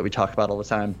beetles that we talk about all the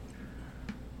time.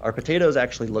 Our potatoes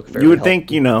actually look fairly You would healthy.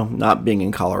 think, not being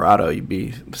in Colorado, you'd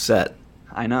be set.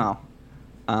 I know.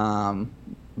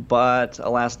 But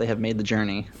alas, they have made the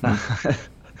journey.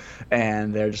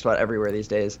 And they're just about everywhere these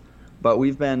days. But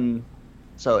we've been...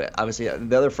 So obviously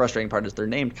the other frustrating part is they're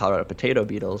named Colorado potato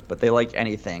beetles, but they like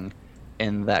anything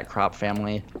in that crop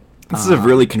family. This is a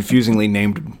really confusingly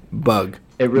named bug.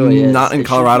 It really is. Not in It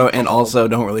Colorado, should be and called also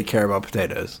don't really care about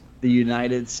potatoes. the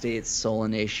United States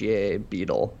Solanaceae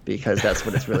beetle, because that's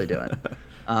what it's really doing.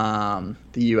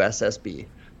 The USSB.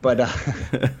 But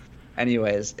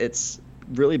anyways, it's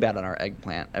really bad on our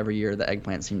eggplant. Every year the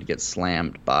eggplant seem to get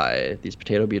slammed by these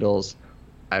potato beetles.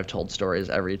 I've told stories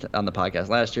on the podcast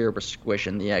last year. We're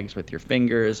squishing the eggs with your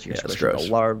fingers. You're squishing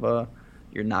the larva.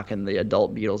 You're knocking the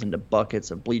adult beetles into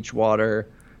buckets of bleach water.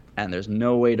 And there's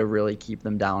no way to really keep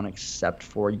them down except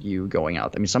for you going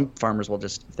out. I mean, some farmers will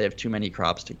just, if they have too many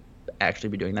crops to actually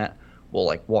be doing that, will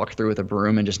like walk through with a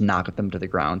broom and just knock them to the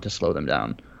ground to slow them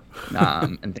down,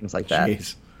 and things like that.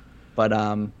 Jeez. But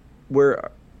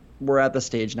we're at the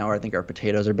stage now where I think our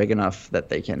potatoes are big enough that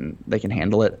they can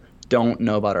handle it. Don't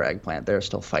know about our eggplant. They're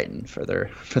still fighting for their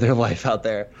life out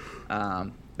there.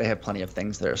 They have plenty of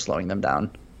things that are slowing them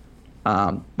down.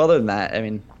 But other than that, I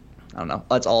mean, I don't know.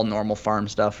 That's all normal farm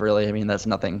stuff, really. I mean, that's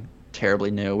nothing terribly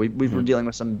new. We were dealing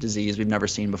with some disease we've never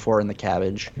seen before in the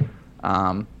cabbage.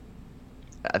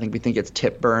 I think we think it's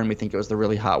tip burn. We think it was the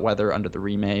really hot weather under the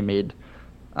Rime made,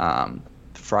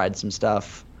 fried some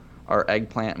stuff. Our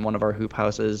eggplant in one of our hoop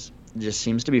houses just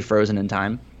seems to be frozen in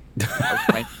time.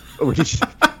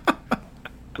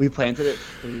 We planted it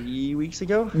 3 weeks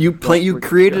ago. You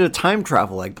created a time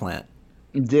travel eggplant.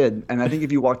 Did, and I think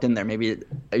if you walked in there, maybe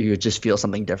you would just feel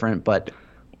something different. But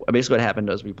basically, what happened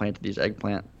was we planted these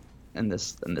eggplant in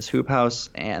this hoop house,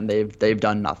 and they've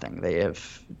done nothing. They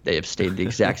have stayed the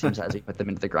exact same size we put them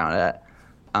into the ground at.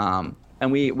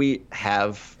 And we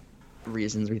have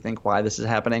reasons we think why this is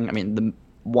happening. I mean, the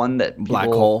one that Black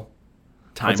hole,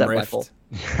 time rift. Black hole?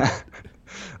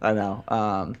 I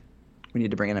know. We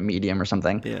need to bring in a medium or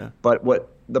something. Yeah. But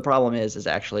what the problem is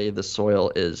actually the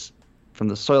soil is, from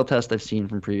the soil test I've seen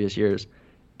from previous years,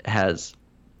 has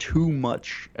too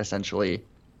much, essentially,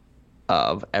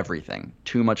 of everything.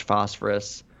 Too much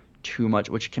phosphorus, too much,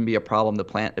 which can be a problem. The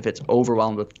plant, if it's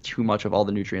overwhelmed with too much of all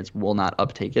the nutrients, will not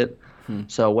uptake it.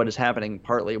 So what is happening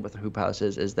partly with the hoop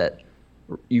houses is that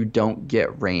you don't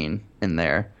get rain in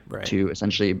there to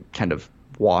essentially kind of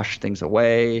wash things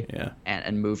away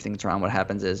and move things around. What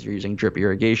happens is you're using drip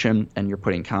irrigation and you're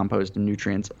putting compost and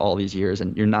nutrients all these years,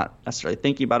 and you're not necessarily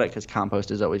thinking about it because compost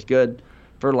is always good,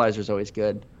 fertilizer is always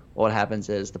good. Well, what happens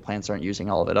is the plants aren't using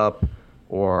all of it up,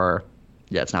 or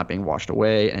it's not being washed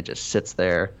away, and it just sits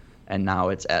there, and now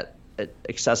it's at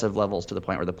excessive levels to the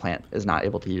point where the plant is not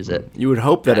able to use it. You would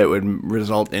hope that it would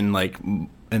result in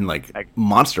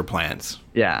monster plants.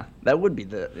 Yeah, that would be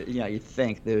you'd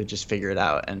think they would just figure it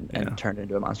out and turn it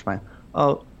into a monster plant.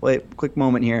 Oh, wait, quick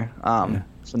moment here.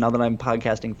 So now that I'm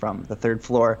podcasting from the third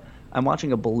floor, I'm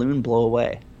watching a balloon blow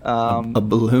away. A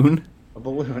balloon? A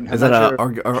balloon. Is that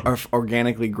a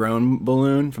organically grown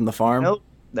balloon from the farm? Nope.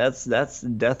 That's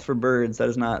death for birds. That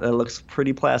is not. That looks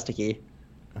pretty plasticky.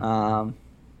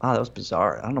 That was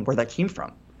bizarre. I don't know where that came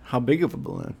from. How big of a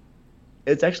balloon?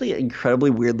 It's actually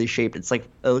incredibly weirdly shaped. It's like,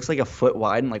 it looks like a foot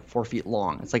wide and like 4 feet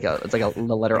long. It's like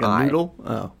the letter like I. A noodle?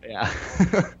 Oh. Yeah.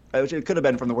 Which it could have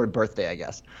been from the word birthday, I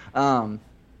guess. Sorry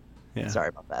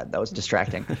about that. That was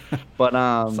distracting. But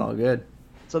it's all good.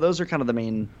 So those are kind of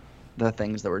the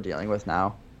things that we're dealing with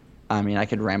now. I mean, I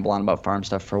could ramble on about farm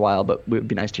stuff for a while, but it would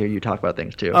be nice to hear you talk about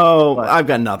things too. Oh, I've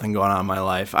got nothing going on in my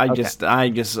life. I just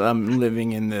I'm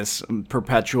living in this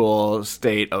perpetual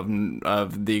state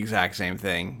of the exact same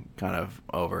thing, kind of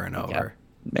over and over.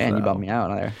 Man, you So, bummed me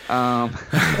out there.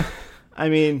 I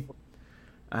mean,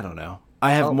 I don't know.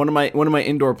 I have Oh. one of my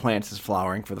indoor plants is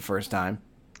flowering for the first time.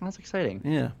 That's exciting.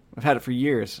 Yeah, I've had it for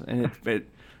years, and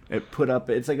it put up.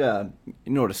 It's like you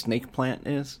know what a snake plant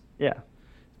is? Yeah,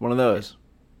 One of those.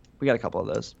 we got a couple of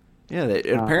those. Yeah,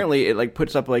 apparently it like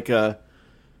puts up like a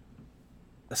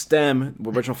stem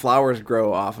where a bunch of flowers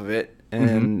grow off of it,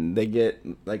 and they get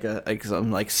like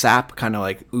some like sap kind of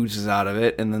like oozes out of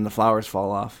it, and then the flowers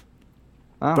fall off.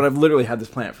 Oh. But I've literally had this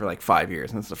plant for like 5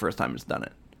 years, and it's the first time it's done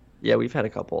it. Yeah, we've had a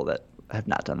couple that have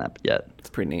not done that yet.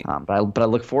 It's pretty neat. But I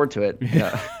look forward to it.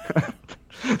 Yeah.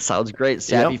 Sounds great.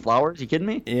 Sappy Yep. flowers. You kidding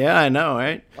me? Yeah, I know,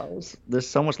 right? Flowers. There's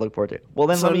so much to look forward to. Well,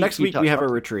 then So let me next keep week we talking have a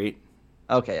about- retreat.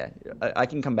 Okay, yeah. I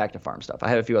can come back to farm stuff. I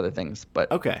have a few other things,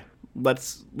 but Okay,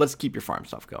 let's keep your farm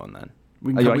stuff going then.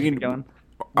 We Oh, you want to keep it going?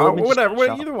 Well, let me just whatever, finish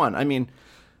off. either one. I mean,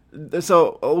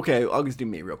 so okay, I'll just do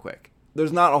me real quick.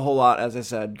 There's not a whole lot, as I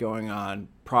said, going on.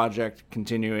 Project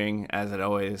continuing as it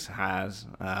always has,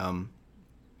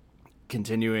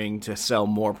 continuing to sell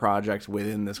more projects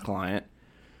within this client,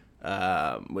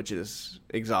 which is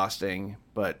exhausting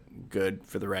but good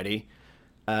for the ready.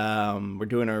 We're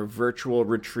doing a virtual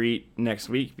retreat next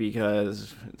week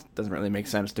because it doesn't really make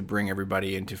sense to bring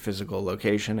everybody into physical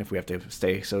location if we have to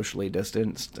stay socially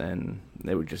distanced, and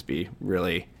it would just be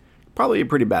really probably a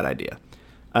pretty bad idea.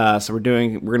 So we're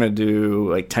gonna do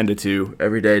like 10 to 2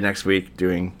 every day next week,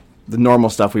 doing the normal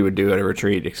stuff we would do at a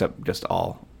retreat, except just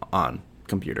all on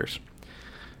computers,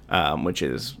 which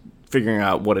is figuring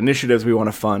out what initiatives we want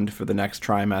to fund for the next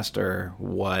trimester,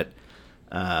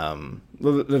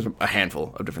 there's a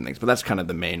handful of different things, but that's kind of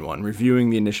the main one. Reviewing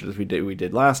the initiatives we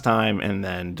did last time, and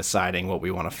then deciding what we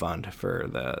want to fund for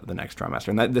the next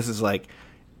trimester. And this is like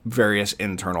various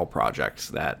internal projects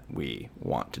that we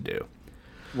want to do.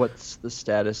 What's the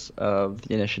status of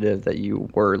the initiative that you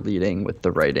were leading with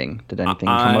the writing? Did anything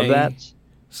come of that?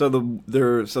 So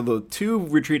the 2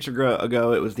 retreats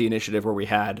ago, it was the initiative where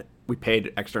we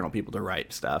paid external people to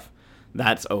write stuff.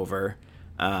 That's over.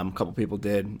 A couple people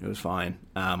did. It was fine.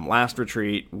 Last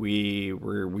retreat, we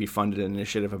funded an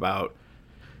initiative about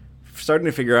starting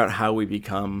to figure out how we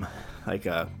become like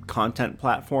a content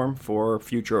platform for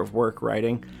future of work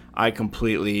writing. I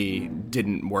completely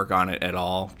didn't work on it at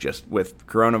all, just with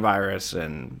coronavirus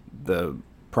and the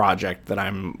project that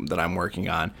I'm working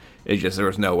on. It's just there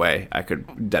was no way I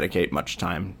could dedicate much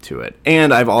time to it.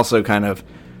 And I've also kind of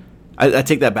I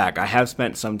take that back. I have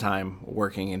spent some time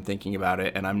working and thinking about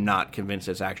it, and I'm not convinced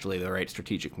it's actually the right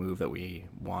strategic move that we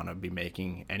want to be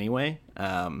making anyway.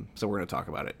 So we're going to talk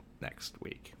about it next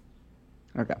week.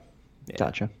 Okay. Yeah.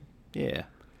 Gotcha. Yeah.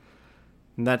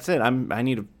 And that's it. I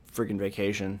need a freaking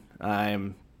vacation.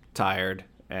 I'm tired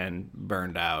and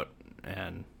burned out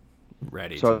and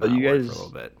ready So to not you work guys for a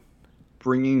little bit.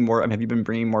 Bringing more. Have you been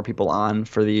bringing more people on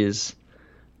for these?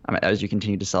 As you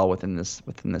continue to sell within this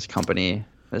company,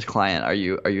 this client, are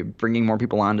you bringing more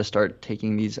people on to start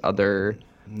taking these other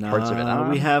parts of it on?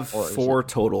 We have Or is 4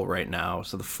 total right now.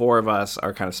 So the 4 of us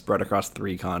are kind of spread across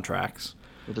 3 contracts.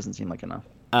 It doesn't seem like enough.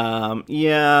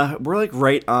 Yeah, we're like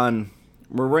right on.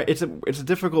 We're right. It's a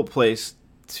difficult place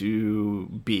to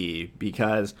be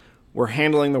because we're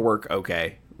handling the work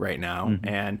okay right now,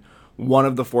 and one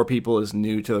of the 4 people is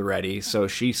new to the ready, so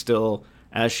she still,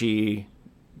 as she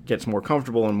gets more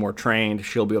comfortable and more trained,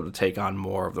 she'll be able to take on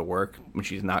more of the work when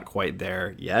she's not quite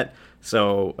there yet.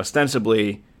 So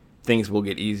ostensibly, things will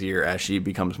get easier as she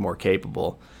becomes more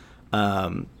capable.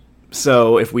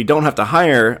 So if we don't have to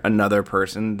hire another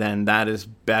person, then that is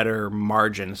better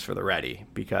margins for the ready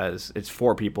because it's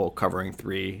 4 people covering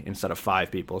 3 instead of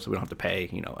 5 people. So we don't have to pay,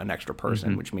 an extra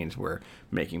person, which means we're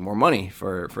making more money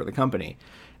for the company.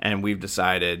 And we've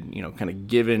decided, kind of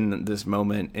given this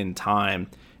moment in time,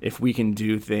 if we can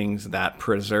do things that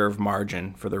preserve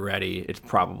margin for the ready, it's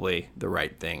probably the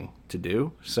right thing to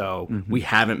do. So we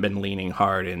haven't been leaning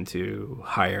hard into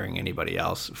hiring anybody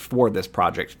else for this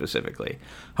project specifically.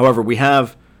 However, we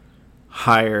have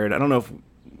hired, I don't know if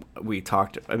we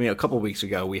talked, a couple of weeks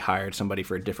ago, we hired somebody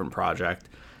for a different project.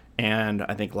 And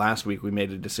I think last week we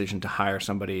made a decision to hire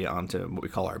somebody onto what we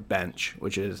call our bench,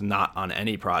 which is not on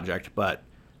any project, but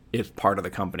is part of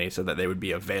the company so that they would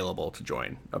be available to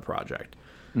join a project.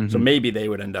 So maybe they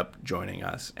would end up joining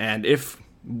us. And if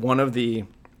one of the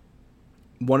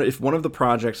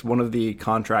projects, one of the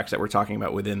contracts that we're talking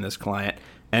about within this client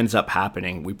ends up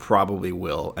happening, we probably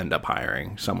will end up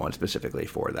hiring someone specifically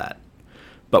for that.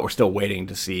 But we're still waiting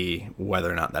to see whether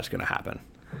or not that's going to happen.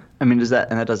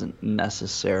 That doesn't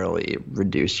necessarily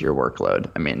reduce your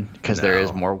workload. Because there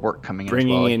is more work coming in.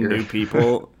 Bringing as well. in new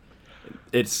people.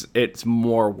 it's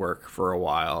more work for a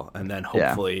while, and then Yeah.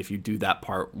 hopefully if you do that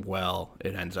part well,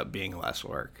 it ends up being less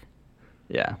work.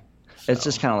 Yeah. It's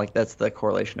just kind of like that's the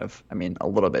correlation of, I mean, a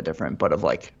little bit different, but of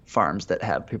like farms that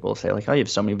have people say like, oh, you have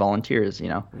so many volunteers, you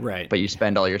know, Right. but you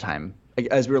spend all your time.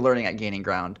 As we were learning at Gaining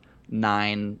Ground,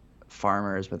 9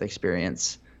 farmers with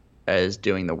experience is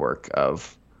doing the work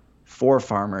of 4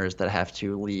 farmers that have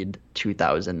to lead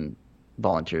 2,000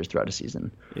 volunteers throughout a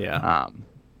season. Yeah.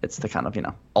 It's the kind of, you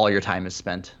know, all your time is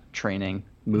spent training,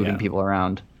 moving Yeah. people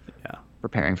around, Yeah.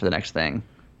 preparing for the next thing.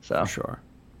 So, For sure.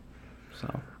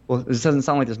 So. well, this doesn't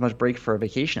sound like there's much break for a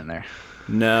vacation in there.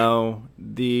 No,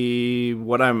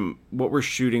 what we're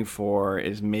shooting for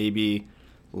is maybe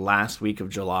last week of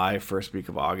July, first week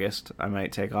of August. I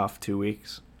might take off 2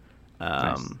 weeks.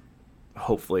 Nice.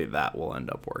 Hopefully that will end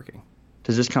up working.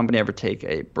 Does this company ever take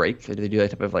a break? Or do they do that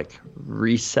type of like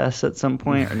recess at some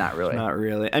point, or not really? Not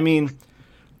really. I mean,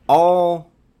 not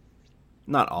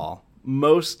all.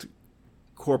 Most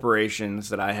corporations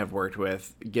that I have worked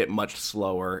with get much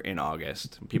slower in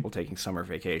August. People taking summer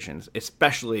vacations,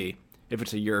 especially if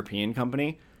it's a European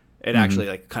company, it actually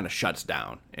like kind of shuts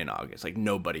down in August. Like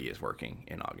nobody is working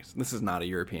in August. This is not a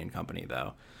European company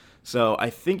though. So I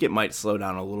think it might slow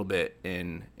down a little bit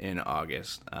in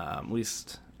August. At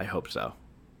least I hope so.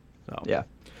 So Yeah.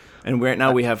 And right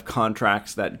now we have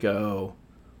contracts that go.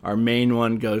 Our main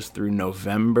one goes through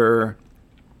November,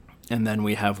 and then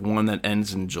we have one that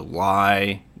ends in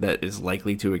July that is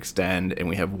likely to extend, and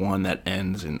we have one that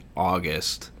ends in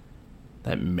August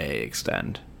that may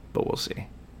extend, but we'll see.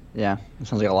 Yeah. It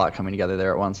sounds like a lot coming together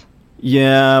there at once.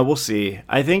 Yeah, we'll see.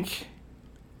 I think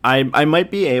I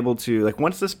might be able to, like,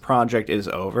 once this project is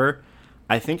over,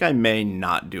 I think I may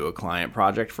not do a client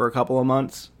project for a couple of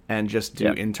months and just do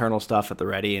internal stuff at the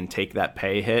ready and take that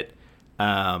pay hit,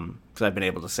 because I've been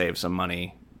able to save some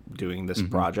money doing this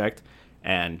project,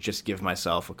 and just give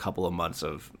myself a couple of months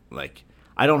of, like,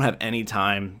 I don't have any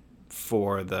time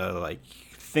for the, like,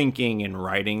 thinking and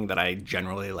writing that I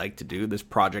generally like to do. This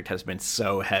project has been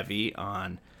so heavy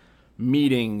on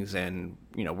meetings, and,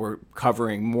 you know, we're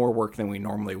covering more work than we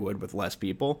normally would with less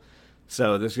people.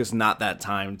 So there's just not that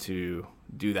time to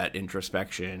do that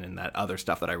introspection and that other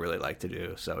stuff that I really like to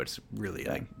do. So it's really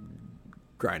like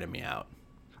grinding me out.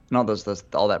 And all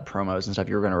all that promos and stuff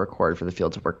you were going to record for the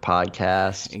Fields of Work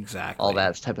podcast. Exactly. All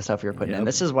that type of stuff you're putting in. Yep.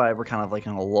 This is why we're kind of like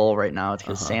in a lull right now. It's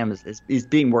because Sam he's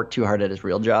being worked too hard at his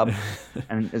real job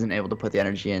and isn't able to put the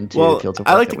energy into Fields of Work.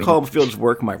 I like to call Fields of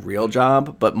Work my real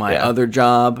job, but my other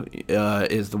job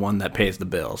is the one that pays the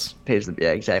bills.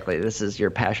 Yeah, exactly. This is your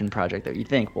passion project that you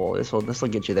think, well, this will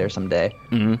get you there someday.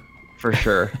 Mm-hmm. For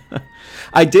sure.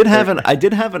 I did have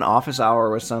an office hour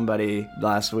with somebody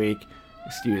last week.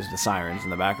 Excuse the sirens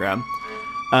in the background.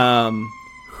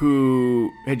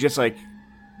 Who had just like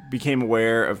became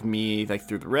aware of me like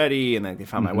through the Ready, and then they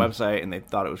found my website and they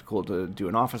thought it was cool to do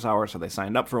an office hour, so they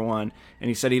signed up for one. And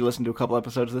he said he listened to a couple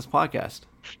episodes of this podcast.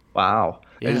 Wow.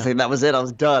 Yeah. I just think that was it. I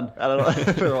was done. I don't know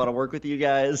if I want to work with you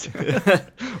guys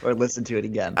or listen to it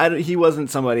again. He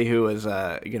wasn't somebody who was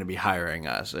going to be hiring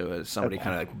us. It was somebody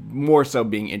kind of like more so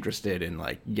being interested in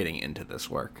like getting into this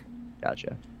work.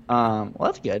 Gotcha. Well,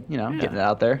 that's good. You know, getting it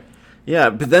out there. Yeah,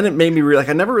 but then it made me like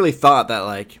I never really thought that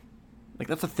like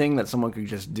that's a thing that someone could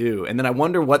just do. And then I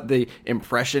wonder what the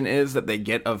impression is that they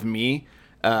get of me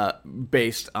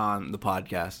based on the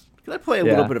podcast. Because I play a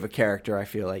little bit of a character, I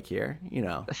feel like, here, you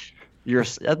know.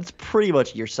 That's pretty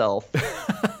much yourself.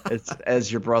 It's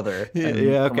as your brother. And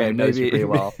yeah, okay, knows you maybe pretty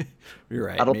well. You're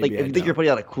right. I don't think if you think you're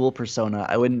putting out a cool persona,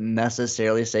 I wouldn't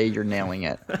necessarily say you're nailing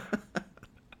it.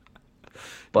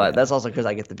 But that's also because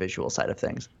I get the visual side of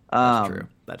things.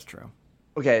 That's true.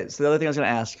 Okay, so the other thing I was going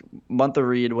to ask, month of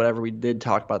read, whatever, we did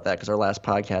talk about that because our last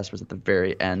podcast was at the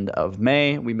very end of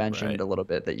May. We mentioned a little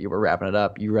bit that you were wrapping it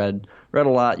up. You read a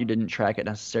lot. You didn't track it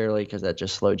necessarily because that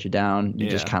just slowed you down. You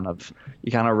just kind of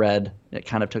read. It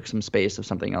kind of took some space of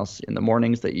something else in the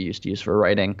mornings that you used to use for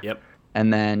writing. Yep.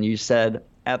 And then you said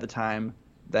at the time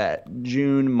that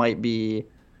June might be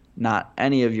not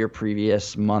any of your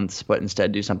previous months, but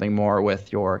instead do something more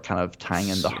with your kind of tying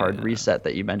in the hard reset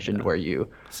that you mentioned where you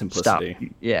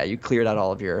simplicity. You cleared out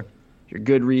all of your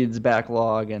Goodreads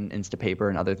backlog and Instapaper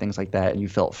and other things like that, and you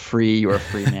felt free. You were a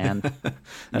free man.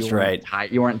 That's right.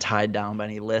 You weren't tied down by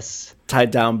any lists.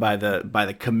 Tied down by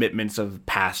the commitments of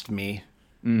past me.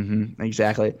 Mm-hmm.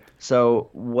 Exactly. So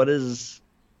what is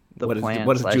the plan?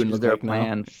 What does June look is there like a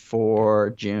plan now?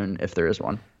 for June if there is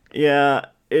one? Yeah,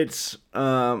 it's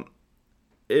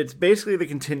basically the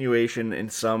continuation in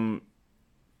some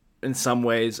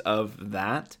ways of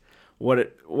that. What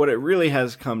it really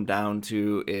has come down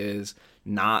to is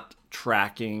not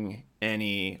tracking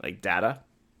any like data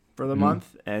for the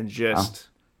month and just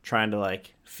trying to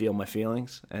like feel my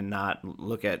feelings and not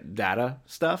look at data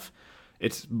stuff.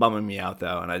 It's bumming me out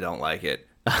though, and I don't like it.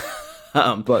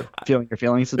 But feeling your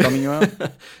feelings is bumming you out?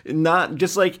 Not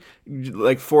just like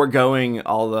foregoing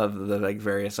all of the like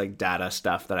various like data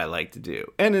stuff that I like to do.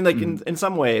 And in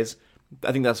some ways,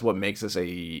 I think that's what makes this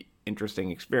a interesting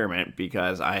experiment,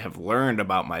 because I have learned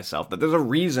about myself that there's a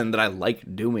reason that I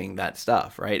like doing that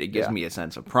stuff, right? It gives me a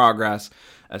sense of progress,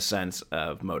 a sense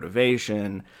of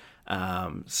motivation.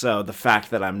 So the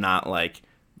fact that I'm not like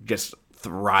just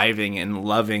thriving and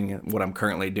loving what I'm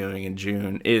currently doing in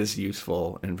June is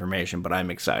useful information, but I'm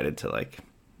excited to like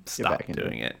stop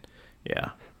doing it.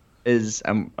 Yeah.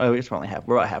 We're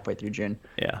about halfway through June.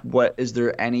 Yeah. Is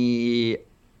there any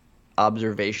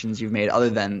observations you've made other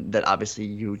than that? Obviously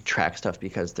you track stuff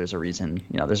because there's a reason,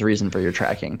 there's a reason for your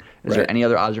tracking. Is there any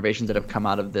other observations that have come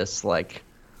out of this, like,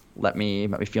 let me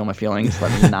feel my feelings,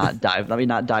 let me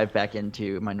not dive back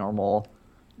into my normal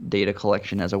data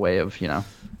collection as a way of,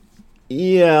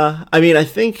 Yeah, I mean, I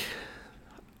think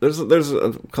there's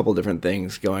a couple different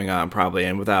things going on probably,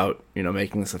 and without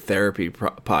making this a therapy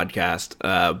podcast,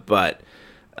 but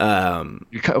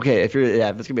okay, if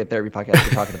it's gonna be a therapy podcast,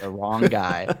 you're talking to the wrong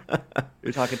guy.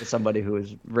 You're talking to somebody who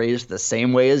was raised the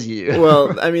same way as you.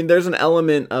 Well, I mean, there's an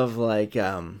element of like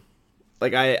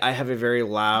I have a very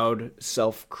loud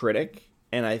self-critic,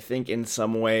 and I think in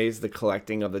some ways the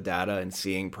collecting of the data and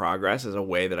seeing progress is a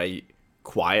way that I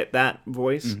quiet that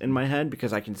voice in my head,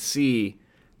 because I can see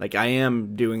like I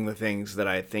am doing the things that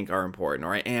I think are important,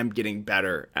 or I am getting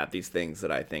better at these things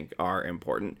that I think are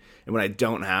important. And when I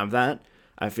don't have that,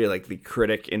 I feel like the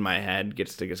critic in my head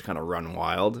gets to just kind of run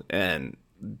wild and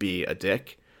be a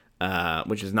dick,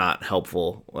 which is not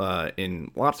helpful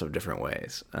in lots of different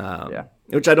ways.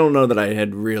 Which I don't know that I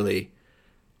had really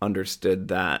understood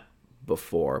that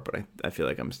before, but I feel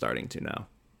like I'm starting to now.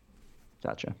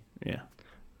 Gotcha. Yeah.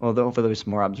 Well, hopefully there'll be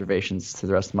some more observations to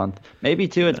the rest of the month. Maybe,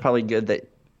 too, it's probably good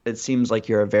that it seems like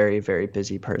you're a very, very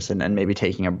busy person, and maybe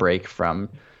taking a break from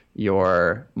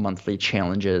your monthly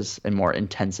challenges and more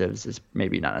intensives is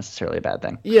maybe not necessarily a bad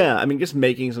thing. Yeah, I mean, just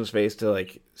making some space to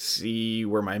like see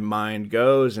where my mind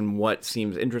goes and what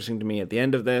seems interesting to me at the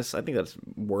end of this, I think that's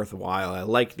worthwhile. I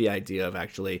like the idea of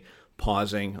actually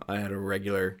pausing. I had a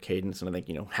regular cadence, and I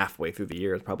think halfway through the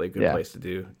year is probably a good place to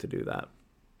do that.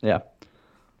 Yeah.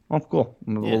 Well, cool.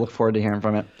 We'll look forward to hearing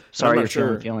from it. Sorry you're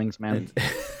feeling feelings, man.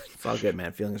 It's all good,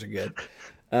 man. Feelings are good.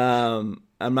 I'm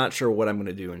not sure what I'm going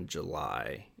to do in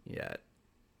July yet.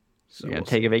 So you're going to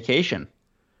take a vacation.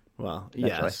 Well,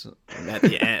 yes. At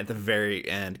the very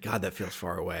end. God, that feels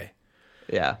far away.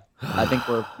 Yeah. I think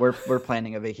we're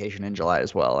planning a vacation in July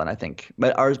as well, and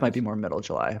but ours might be more middle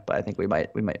July, but I think we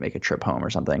might make a trip home or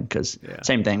something, because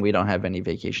same thing, we don't have any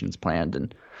vacations planned,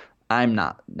 and I'm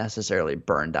not necessarily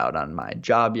burned out on my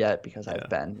job yet because I've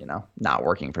been, not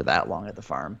working for that long at the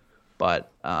farm.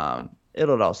 But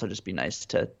it'll also just be nice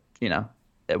to,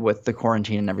 with the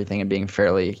quarantine and everything and being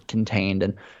fairly contained.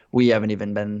 And we haven't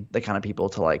even been the kind of people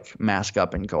to like mask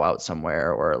up and go out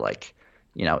somewhere, or like,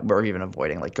 we're even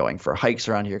avoiding like going for hikes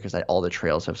around here because all the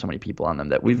trails have so many people on them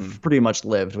that we've pretty much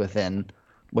lived within,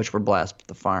 which we're blessed with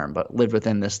the farm, but lived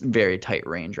within this very tight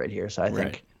range right here. So I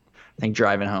think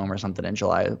driving home or something in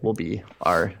July will be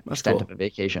our extent of a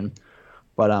vacation.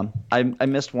 But I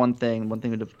missed one thing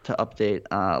to update,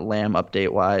 lamb update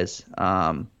wise,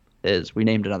 is we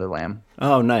named another lamb.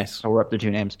 Oh, nice. So we're up to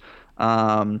 2 names.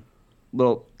 Tiny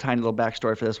little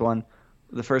backstory for this one.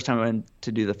 The first time I went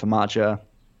to do the FAMACHA,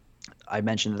 I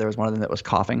mentioned that there was one of them that was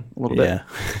coughing a little bit.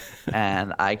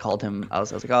 And I called him. I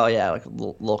was like, oh yeah, like a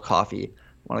little coffee.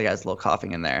 One of the guys, a little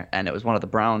coughing in there, and it was one of the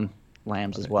brown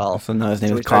lambs as well. So now his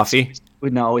name is Coffee? We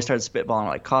started spitballing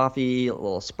like coffee, a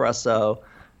little espresso,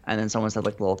 and then someone said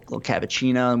like little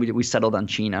cappuccino, and we settled on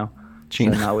Chino. So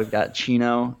now we've got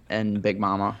Chino and Big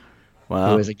Mama,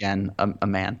 who is again a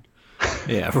man.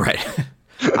 Yeah, right.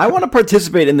 I want to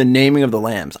participate in the naming of the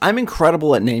lambs. I'm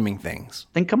incredible at naming things.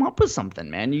 Then come up with something,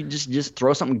 man. You just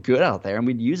throw something good out there, and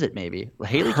we'd use it maybe.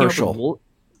 Haley Herschel.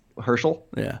 Herschel?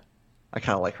 Yeah. I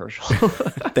kind of like Herschel.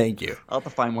 Thank you. I'll have to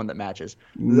find one that matches.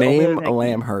 Name a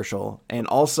lamb Herschel. And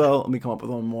also, let me come up with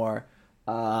one more.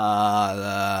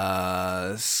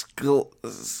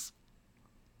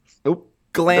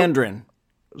 Glandrin.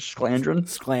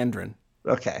 Sclandrin.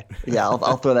 Okay. Yeah,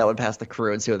 I'll throw that one past the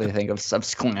crew and see what they think of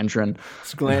Sclandrin.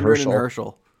 Sclandrin and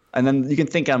Herschel. And then you can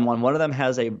think on one. One of them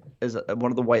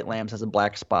one of the white lambs has a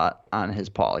black spot on his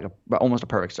paw, like almost a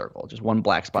perfect circle, just one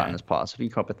black spot on his paw. So if you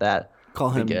come up with that, call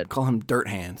him Dirt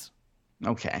Hands.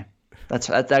 Okay, that's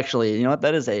actually,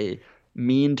 that is a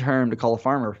mean term to call a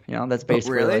farmer. That's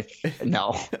basically really?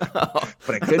 no, but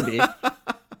it could be.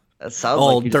 That sounds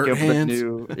Old like you just dirt came up with a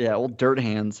hands. new, old dirt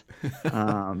hands.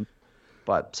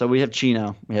 But so we have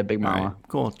Chino, we have Big All right, Mama,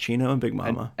 cool. Chino and Big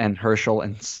Mama. and Herschel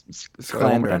and say that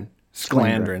one more time.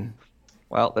 Sclandrin.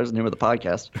 Well, there's the name of the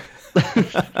podcast.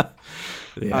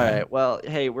 Yeah. All right. Well,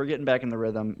 hey, we're getting back in the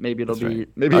rhythm. Maybe it'll That's be right.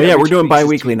 maybe. Oh yeah, every we're 2 doing weeks is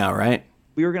bi-weekly now, right?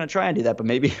 we were gonna try and do that, but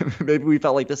maybe maybe we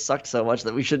felt like this sucked so much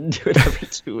that we shouldn't do it every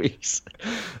 2 weeks.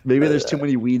 Maybe there's too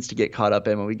many weeds to get caught up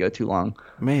in when we go too long.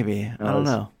 Maybe. I don't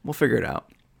know. We'll figure it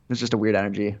out. It's just a weird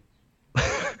energy.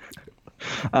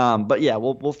 But yeah,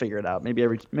 we'll figure it out. Maybe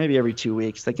every 2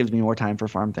 weeks. That gives me more time for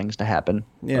farm things to happen.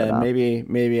 Yeah, But,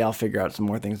 maybe I'll figure out some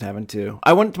more things to happen too.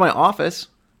 I went to my office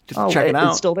just to check it out.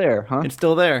 It's still there, huh? It's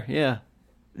still there. Yeah.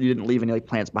 You didn't leave any like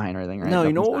plants behind or anything, right? No,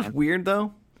 you know what Nothing's was dying. weird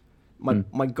though?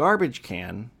 My garbage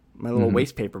can, my little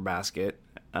waste paper basket,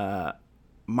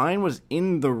 mine was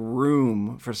in the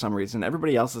room for some reason.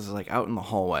 Everybody else's is like out in the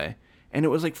hallway, and it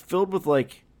was like filled with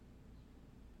like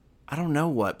I don't know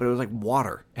what, but it was like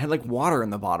water. It had like water in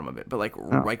the bottom of it, but like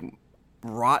like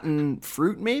rotten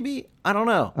fruit maybe. I don't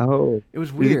know. Oh, It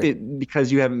was You think weird.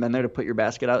 because you haven't been there to put your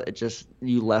basket out, it just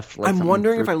you left. Like I'm something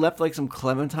wondering if fruit- I left like some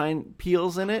clementine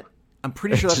peels in it. I'm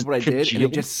pretty sure that's just what I did, and it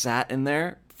congealed? just sat in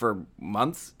there for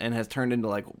months and has turned into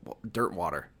like dirt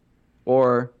water.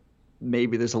 or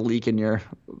maybe there's a leak in your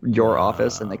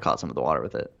office and they caught some of the water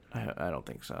with it. I don't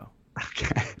think so.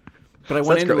 Okay. But I So went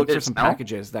that's in to great. look Did for it some smell?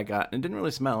 packages that got. It didn't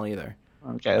really smell either.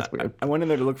 Okay, that's weird. I went in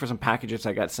there to look for some packages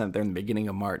that got sent there in the beginning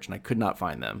of March, and I could not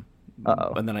find them.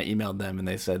 Uh-oh. And then I emailed them, and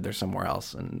they said they're somewhere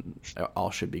else, and all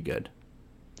should be good.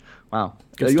 Wow.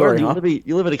 Good Yeah, story, you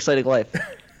huh? live an exciting life.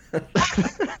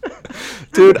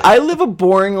 Dude, I live a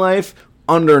boring life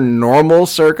under normal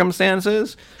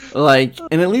circumstances. Like,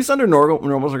 and at least under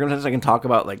normal circumstances, I can talk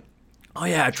about like, oh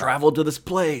yeah, I traveled to this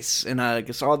place and I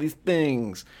saw these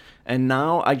things. And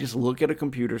now I just look at a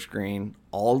computer screen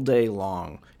all day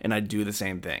long, and I do the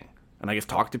same thing. And I just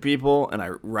talk to people, and I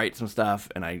write some stuff,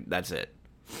 and that's it.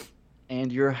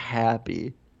 And you're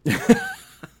happy.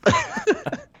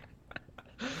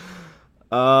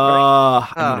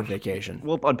 I need a vacation.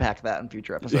 We'll unpack that in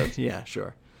future episodes. Yeah,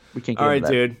 sure. We can't get All right, into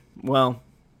that. dude. Well,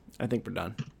 I think we're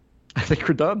done. I think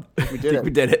we're done. We I did think it. we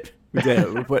did it. We did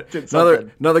it. We put Did another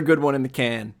something. good one in the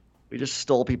can. We just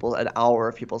stole an hour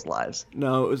of people's lives.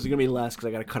 No, it was gonna be less because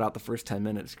I got to cut out the first 10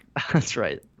 minutes. That's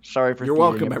right. Sorry for You're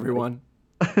thieving, welcome, everyone.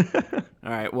 All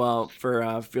right. Well,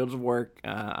 for Fields of Work,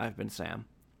 I've been Sam.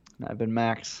 I've been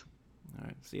Max. All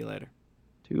right. See you later.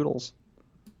 Toodles.